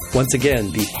 Once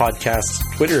again, the podcast's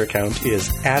Twitter account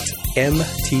is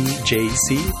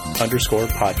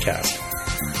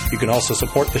 @mtjc_podcast. You can also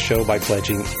support the show by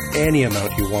pledging any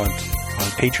amount you want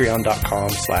on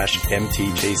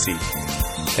patreon.com/mtjc.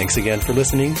 Thanks again for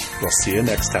listening. We'll see you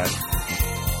next time.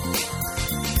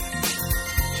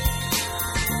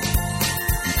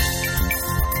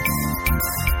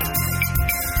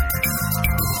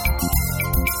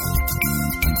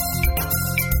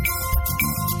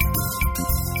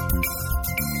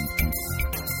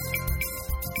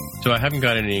 So I haven't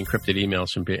got any encrypted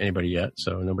emails from anybody yet,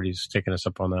 so nobody's taken us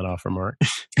up on that offer, Mark.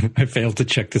 I failed to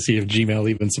check to see if Gmail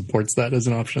even supports that as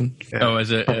an option. Yeah. Oh, is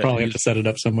it? I'll probably have to set it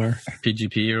up somewhere.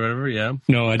 PGP or whatever, yeah.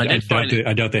 No, I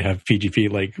doubt they have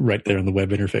PGP like right there in the web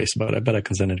interface, but I bet I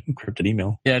can send an encrypted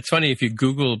email. Yeah, it's funny if you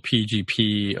Google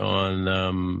PGP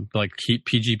on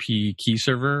PGP key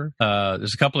server.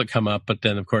 There's a couple that come up, but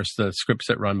then of course the scripts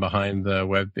that run behind the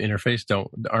web interface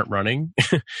aren't running.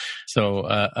 So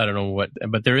I don't know what,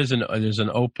 but there is an an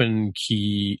open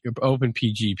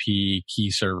PGP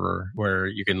key server where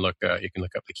you can look up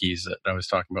the keys that I was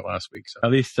talking about last week. So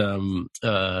at least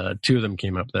two of them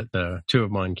came up. Two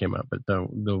of mine came up, but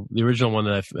the original one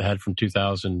that I had from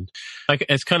 2000.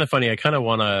 It's kind of funny. I kind of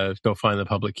want to go find the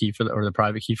public key or the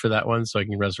private key for that one, so I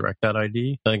can resurrect that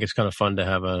ID. I think it's kind of fun to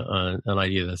have an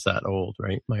ID that's that old,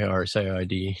 right? My RSA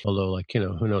ID. Although,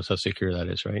 who knows how secure that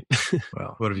is, right?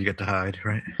 Well, what have you got to hide,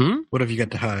 right? What have you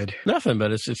got to hide? Nothing,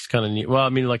 but it's kind of neat. Well, I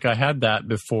mean, I had that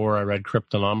before I read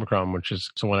Cryptonomicon,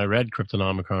 so when I read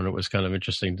Cryptonomicon, it was kind of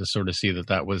interesting to sort of see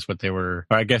that was what they were,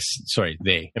 or I guess, sorry,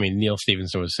 Neil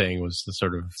Stephenson was saying was the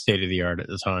sort of state of the art at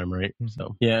the time, right? Mm-hmm.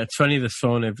 So, yeah, it's funny, this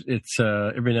phone, it's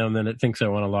every now and then it thinks I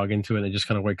want to log into it, and it just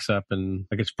kind of wakes up and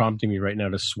it's prompting me right now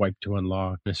to swipe to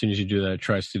unlock. And as soon as you do that, it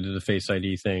tries to do the Face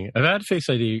ID thing. I've had Face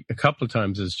ID a couple of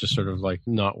times, it's just sort of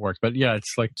not worked. But yeah,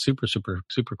 it's super, super,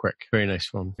 super quick. Very nice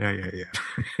phone. Yeah.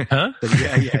 Huh?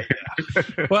 Yeah.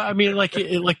 Well, I mean,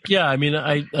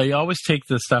 I always take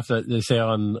the stuff that they say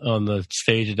on the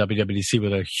stage at WWDC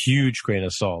with a huge grain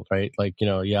of salt, right?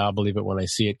 I'll believe it when I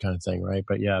see it kind of thing, right?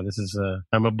 But yeah, this is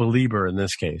I'm a believer in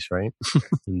this case, right?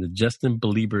 In the Justin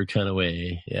Belieber kind of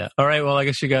way. Yeah. All right. Well, I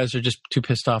guess you guys are just too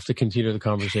pissed off to continue the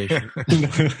conversation.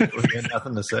 We had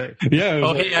nothing to say. Yeah.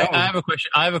 I have a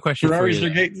question. I have a question.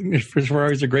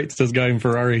 Ferraris are great, says guy in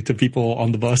Ferrari to people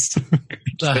on the bus.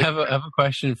 I have a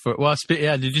question for. Well,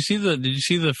 did you see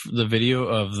the video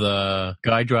of the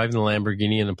guy driving the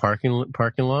Lamborghini in the parking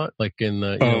lot, I think I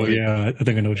know what you're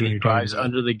talking about. Drives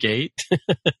under the gate.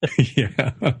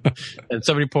 Yeah. And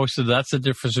somebody posted that's the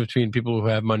difference between people who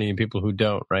have money and people who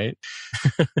don't, right?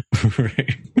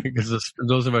 Right. Because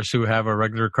those of us who have our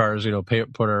regular cars,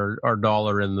 put our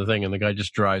dollar in the thing, and the guy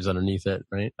just drives underneath it,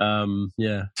 right?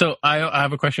 Yeah. So I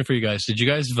have a question for you guys. Did you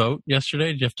guys vote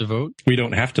yesterday? Did you have to vote? We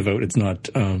don't have to vote. It's not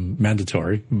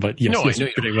mandatory. But yes, no, I know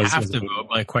you don't have to vote.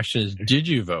 My question is, did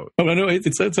you vote? Oh, no,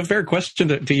 it's a fair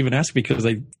question to even ask, because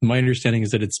my understanding is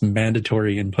that it's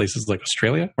mandatory in places like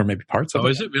Australia, or maybe parts of it. Oh,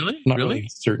 is it really? Not really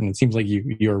certain. It seems like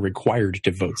you're required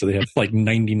to vote. So they have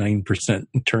 99%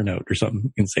 turnout or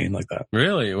something insane like that.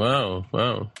 Really? Wow.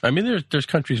 I mean, there's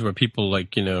countries where people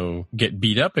get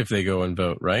beat up if they go and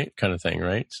vote, right? Kind of thing,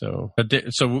 right? So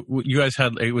you guys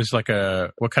had, it was what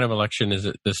kind of election is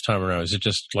it this time around? Is it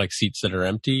just seats that are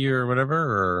empty or whatever,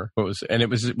 or what was? And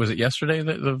was it yesterday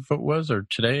that the vote was, or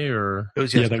today, or it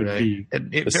was yesterday?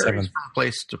 It varies from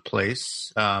place to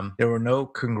place. There were no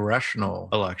congressional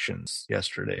elections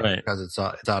yesterday, right, because it's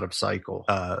out of cycle.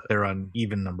 They're on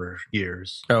even number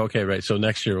years. Oh, okay, right. So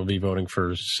next year we'll be voting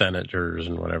for senators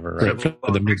and whatever, right?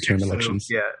 For the midterm elections.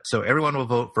 Yeah. So everyone will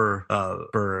vote for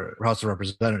House of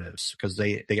Representatives, because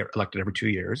they get elected every 2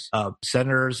 years.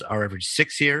 Senators are every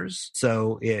 6 years.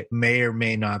 So it may or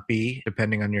may not be,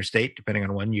 depending on your state, depending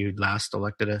on when you last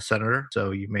elected a senator.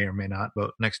 So you may or may not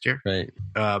vote next year. Right.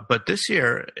 But this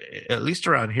year, at least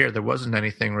around here, there wasn't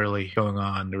anything really going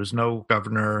on. There was no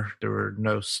governor. There were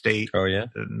no state. Oh, yeah?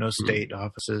 No state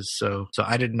offices. So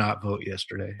I did not vote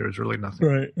yesterday. There was really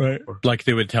nothing. Right. Like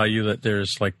they would tell you that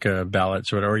there's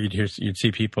ballots or whatever. You'd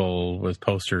see people with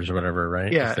posters or whatever,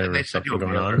 right? Yeah, and they said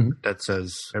going on that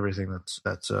says everything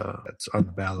that's on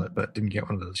the ballot, but didn't get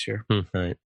one of those this year.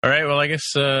 Right. All right. Well, I guess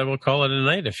we'll call it a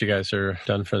night if you guys are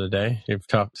done for the day. You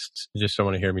just don't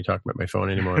want to hear me talk about my phone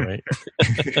anymore, right?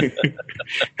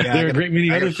 There are a great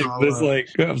many other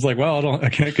things. But I was like, well, I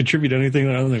can't contribute anything.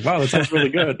 And I was like, wow, that sounds really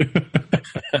good.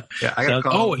 Yeah, I got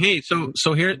call. Oh, hey, so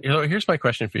here's my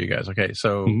question for you guys. Okay,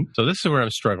 so this is where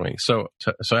I'm struggling. So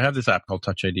I have this app called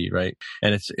Touch ID, right?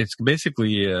 And it's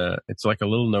basically it's like a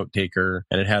little note taker,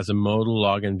 and it has a modal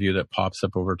login view that pops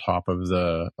up over top of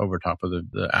the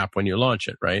app when you launch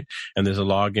it, right? And there's a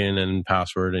login and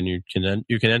password, and you can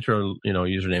enter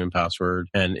username and password,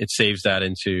 and it saves that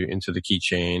into the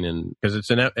keychain, and because it's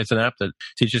an app that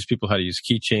teaches people how to use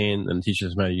keychain and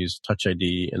teaches them how to use Touch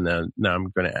ID, and then now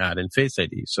I'm going to add in Face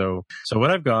ID. So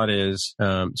what I've got is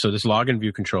this login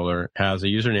view controller has a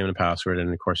username and a password,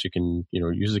 and of course you can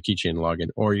use the keychain login,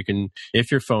 or you can, if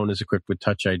your phone is equipped with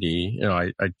Touch ID,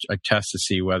 I test to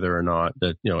see whether or not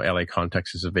that LA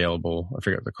Context is available. I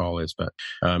forget what the call is, but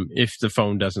if the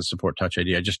phone doesn't support Touch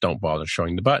ID, I just don't bother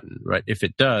showing the button, right? If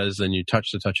it does, then you touch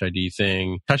the Touch ID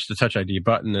thing, touch the Touch ID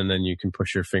button, and then you can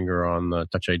push your finger on the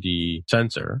Touch ID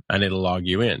sensor, and it'll log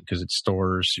you in because it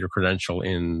stores your credential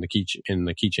in the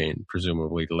keychain,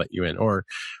 presumably to let you in, or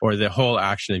the whole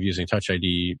action of using Touch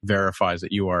ID verifies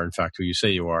that you are in fact who you say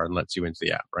you are and lets you into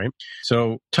the app, right?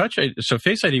 So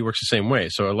Face ID works the same way.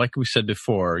 So like we said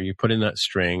before, you put in that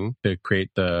string to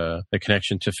create the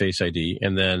connection to Face ID,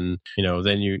 and then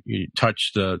you touch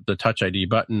the Touch ID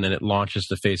button, and it launches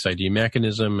the Face ID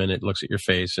mechanism, and it looks at your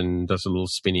face and does a little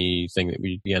spinny thing that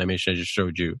the animation I just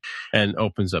showed you, and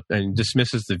opens up and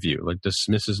dismisses the view, like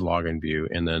dismisses login view,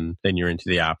 and then you're into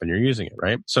the app and you're using it,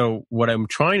 right? So what I'm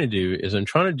trying to do is I'm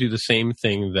trying to do the same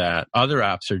thing that other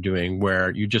apps are doing,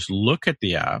 where you just look at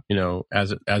the app,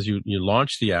 as you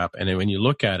launch the app, and then when you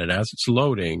look at it as it's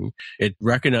loading, it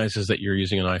recognizes that you're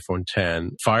using an iPhone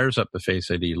 10, fires up the Face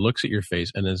ID, looks at your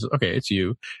face, and says, okay, it's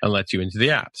you, and lets you into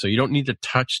the app. So you don't need to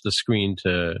touch the screen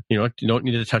you don't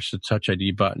need to touch the Touch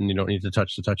ID button. You don't need to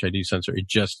touch the Touch ID sensor. It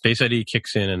just, Face ID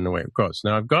kicks in and away it goes.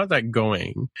 Now I've got that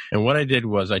going. And what I did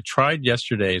was I tried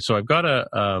yesterday. So I've got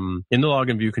in the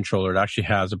login view controller, it actually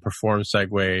has a perform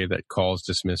segue that calls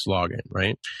dismiss login,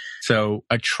 right? So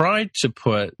I tried to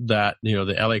put that,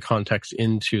 the LA context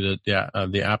into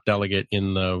the app delegate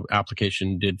in the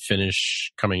application did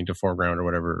finish coming to foreground, or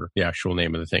whatever the actual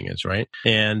name of the thing is, right?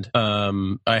 And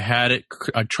I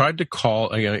tried to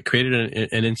call, it created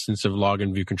an instance of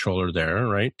login view controller there,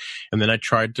 right? And then I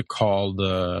tried to call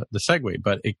the segue,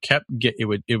 but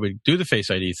it would do the Face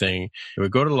ID thing. It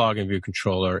would go to the login view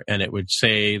controller, and it would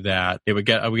say that I would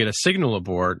get a signal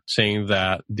aboard saying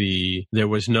that there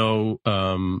was no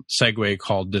segue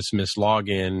called dismiss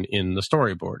login in the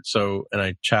storyboard. So, and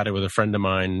I chatted with a friend of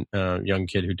mine, young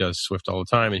kid who does Swift all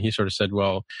the time, and he sort of said,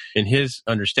 well, in his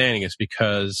understanding, it's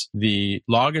because the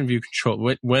login view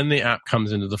control, when the app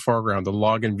comes into the foreground, the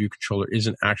login view controller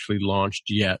isn't actually launched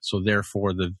yet. So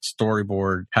therefore the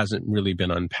storyboard hasn't really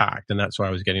been unpacked. And that's why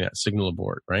I was getting that signal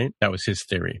aboard, right? That was his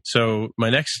theory. So my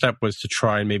next step was to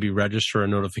try and maybe register a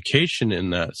notification in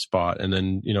that spot. And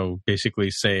then, basically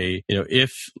say,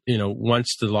 if,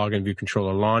 once the login view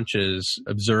controller launches,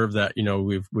 observe that,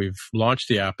 we've launched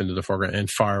the app into the foreground and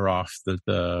fire off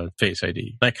the Face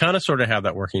ID. I kind of sort of have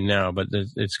that working now, but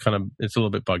it's a little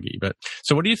bit buggy. But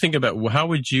so what do you think about, how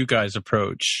would you guys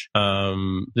approach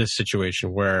this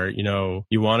situation where,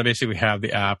 you want to basically have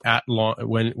the app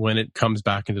when it comes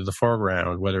back into the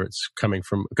foreground, whether it's coming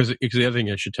from, because the other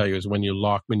thing I should tell you is when you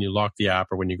lock the app,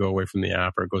 or when you go away from the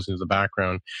app, or it goes into the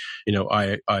background,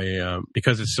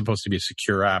 because it's supposed to be a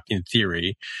secure app in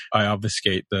theory, I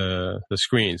obfuscate the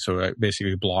screen. So I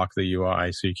basically block the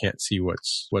UI, so you can't see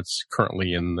what's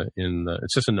currently in the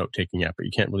it's just a note taking app, but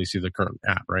you can't really see the current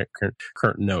app, right?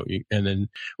 Current note. And then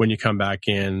when you come back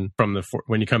when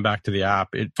you come back to the app,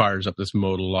 it fires up this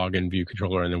modal login view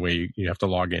controller, and the way you have to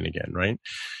log in again, right?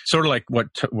 Sort of like what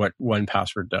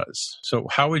 1Password does. So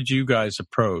how would you guys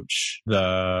approach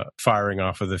the firing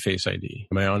off of the Face ID?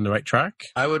 Am I on the right track?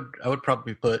 I would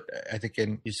probably put, I think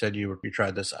you said you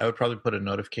tried this, I would probably put a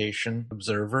notification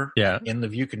observer in the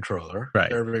view controller,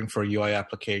 right? Observing for UI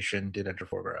application, did enter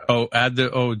foreground.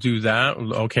 Do that?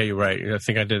 Okay, right. I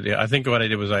think I did. I think what I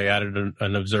did was I added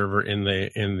an observer in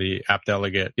the app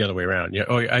delegate the other way around. Yeah.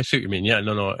 Oh, I see what you mean. Yeah.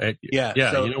 No. Yeah.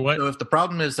 So, you know what? So if the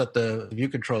problem is that the view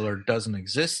controller doesn't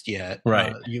exist yet,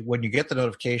 right? When you get the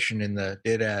notification in the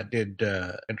did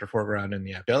enter foreground in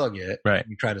the app delegate, right?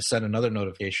 You try to send another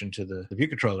notification to the view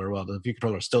controller. Well, the view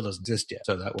controller still doesn't exist yet,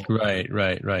 so that won't.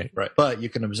 Right. But you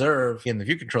can observe in the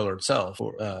view controller itself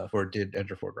for did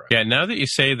enter foreground. Yeah. Now that you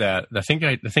say that, I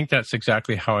think that's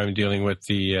exactly how I'm dealing with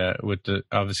the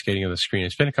obfuscating of the screen.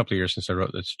 It's been a couple of years since I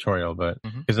wrote the tutorial, but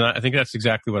because I think that's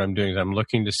exactly what I'm doing. Is I'm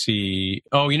looking to see.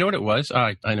 Oh, you know what it was?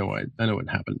 I know what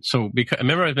happened. So because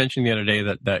remember I was mentioning the other day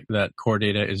that core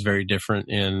data is very different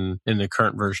in the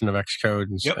current version of Xcode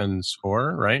and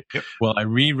Score, right? Yep. Well, I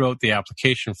rewrote the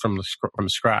application from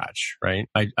scratch, right?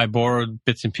 I borrowed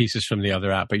bits and pieces from the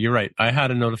other app, but you're right. I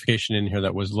had a notification in here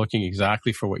that was looking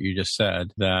exactly for what you just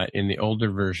said. That in the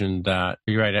older version, that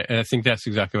you're right. I think that's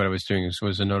exactly what I was doing.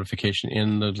 Was a notification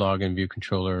in the login view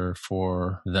controller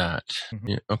for that.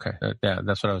 Yeah, okay,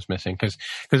 that's what I was missing because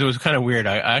it was kind of weird.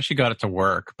 I actually got it to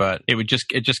work, but it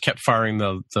just kept firing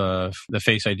the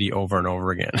Face ID over and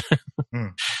over again.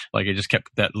 Like it just kept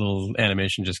that little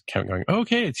animation just kept going.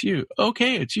 Okay, it's you.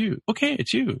 Okay, it's you. Okay,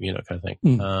 it's you. Kind of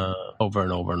thing. Over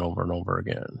and over and over and over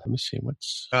again. Let me see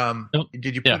what's.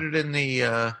 Did you put it in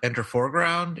the enter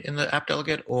foreground in the app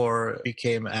delegate, or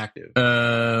became active?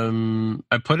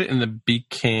 I put it in the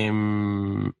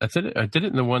became. I did it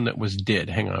in the one that was did.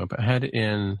 Hang on, I had it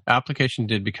in application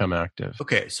did become active.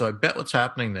 Okay, so I bet what's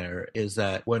happening there is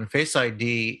that when Face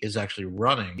ID is actually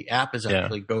running, the app is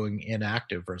actually going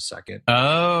inactive for a second.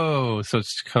 Oh, Oh, so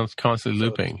it's constantly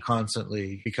looping. It's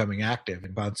constantly becoming active.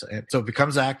 So it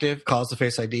becomes active, calls the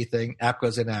Face ID thing, app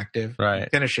goes inactive, right,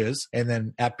 finishes, and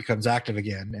then app becomes active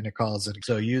again, and it calls it.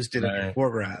 So use did it in the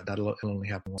foreground. That'll only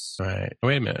happen once. Right.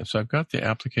 Wait a minute. So I've got the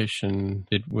application,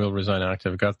 it will resign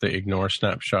active. I've got the ignore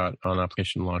snapshot on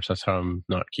application launch. That's how I'm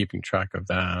not keeping track of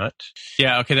that.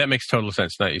 Yeah, okay, that makes total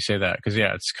sense now that you say that. Because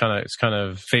it's kind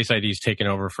of Face ID's taking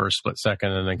over for a split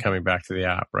second and then coming back to the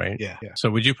app, right? Yeah.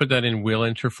 So would you put that in will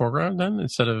enter foreground then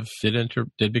instead of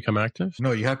did become active?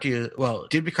 No, you have to use,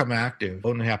 did become active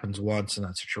only happens once in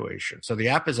that situation. So the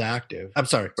app is active. I'm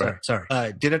sorry.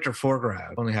 Did enter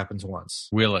foreground only happens once.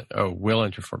 Will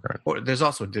enter foreground. Or there's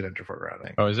also a did enter foreground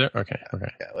thing. Oh, is there? Okay.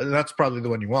 Yeah. That's probably the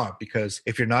one you want, because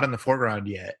if you're not in the foreground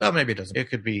yet, well, maybe it doesn't. It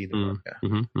could be the one. Yeah.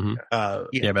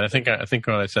 Mm-hmm. But I think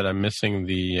what I said, I'm missing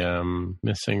the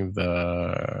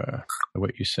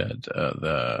what you said,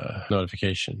 the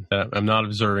notification. I'm not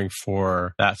observing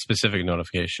for that specific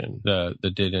notification, the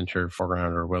did enter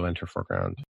foreground or will enter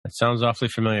foreground. It sounds awfully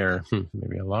familiar.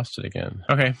 Maybe I lost it again.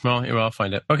 Okay, well, I'll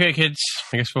find it. Okay, kids,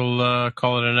 I guess we'll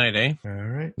call it a night, eh? All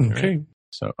right. Okay. Right.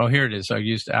 So, here it is. I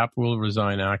used app will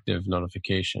resign active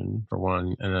notification for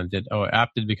one, and then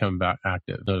app did become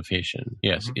active notification.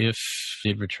 Yes, if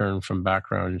did return from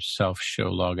background self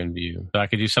show login view. So I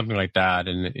could do something like that,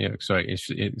 and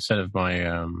instead of my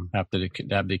app did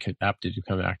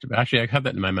become active. Actually, I have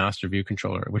that in my master view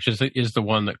controller, which is the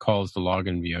one that calls the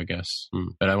login view, I guess.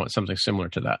 But I want something similar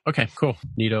to that. Okay, cool,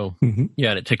 neato. Mm-hmm. Yeah,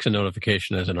 and it takes a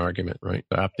notification as an argument, right?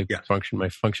 The app function. My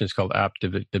function is called app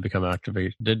did become active.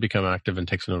 Did become active. And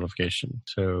takes a notification.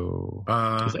 So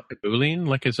is that a Boolean?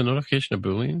 Like, is a notification a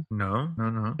Boolean?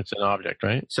 No. It's an object,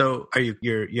 right? So are you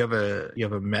have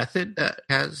a method that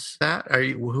has that? Are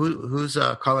you who's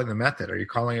calling the method? Are you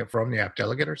calling it from the app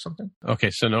delegate or something? Okay,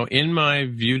 so no, in my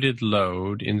view did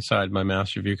load inside my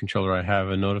master view controller, I have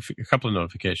a couple of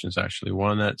notifications actually.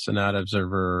 One that's an ad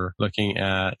observer looking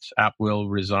at app will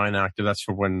resign active. That's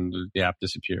for when the app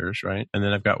disappears, right? And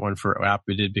then I've got one for app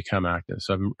did become active.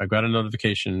 So I've got a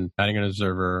notification adding an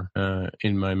observer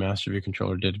in my master view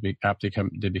controller did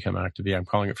become active. Yeah, I'm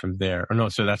calling it from there. Oh no,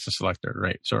 so that's the selector,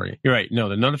 right? Sorry, you're right. No,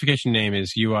 the notification name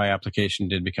is UI application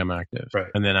did become active, right?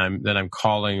 And then I'm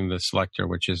calling the selector,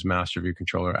 which is master view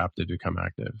controller app did become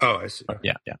active. Oh, I see.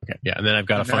 Yeah, okay, yeah. And then I've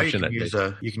got a function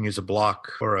you can use a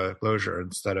block or a closure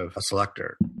instead of a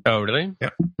selector. Oh, really? Yeah.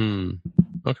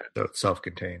 Okay. So it's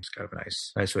self-contained. It's kind of a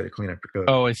nice way to clean up your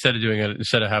code. Oh, instead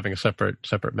of having a separate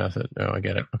method. Oh, I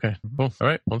get it. Okay. Cool. All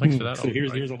right. Well, thanks for that. So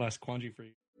here's the last quandary for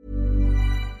you.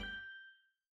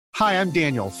 Hi, I'm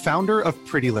Daniel, founder of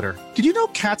Pretty Litter. Did you know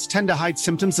cats tend to hide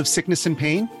symptoms of sickness and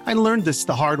pain? I learned this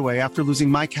the hard way after losing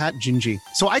my cat, Gingy.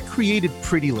 So I created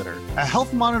Pretty Litter, a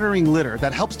health monitoring litter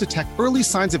that helps detect early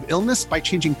signs of illness by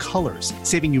changing colors,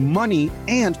 saving you money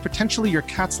and potentially your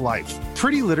cat's life.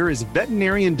 Pretty Litter is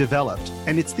veterinarian developed,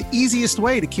 and it's the easiest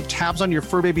way to keep tabs on your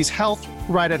fur baby's health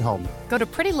right at home. Go to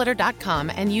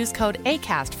prettylitter.com and use code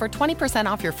ACAST for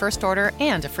 20% off your first order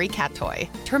and a free cat toy.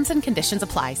 Terms and conditions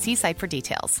apply. See site for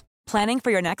details. Planning for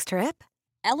your next trip?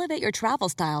 Elevate your travel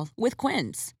style with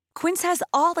Quince. Quince has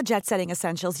all the jet-setting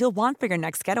essentials you'll want for your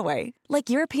next getaway, like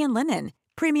European linen,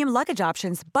 premium luggage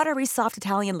options, buttery soft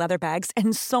Italian leather bags,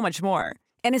 and so much more.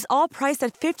 And is all priced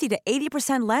at 50 to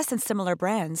 80% less than similar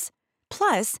brands.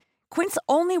 Plus, Quince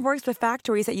only works with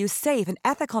factories that use safe and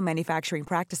ethical manufacturing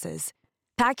practices.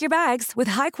 Pack your bags with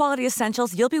high-quality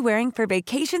essentials you'll be wearing for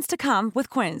vacations to come with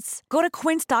Quince. Go to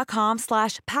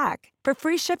quince.com/pack for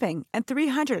free shipping and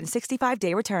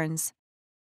 365-day returns.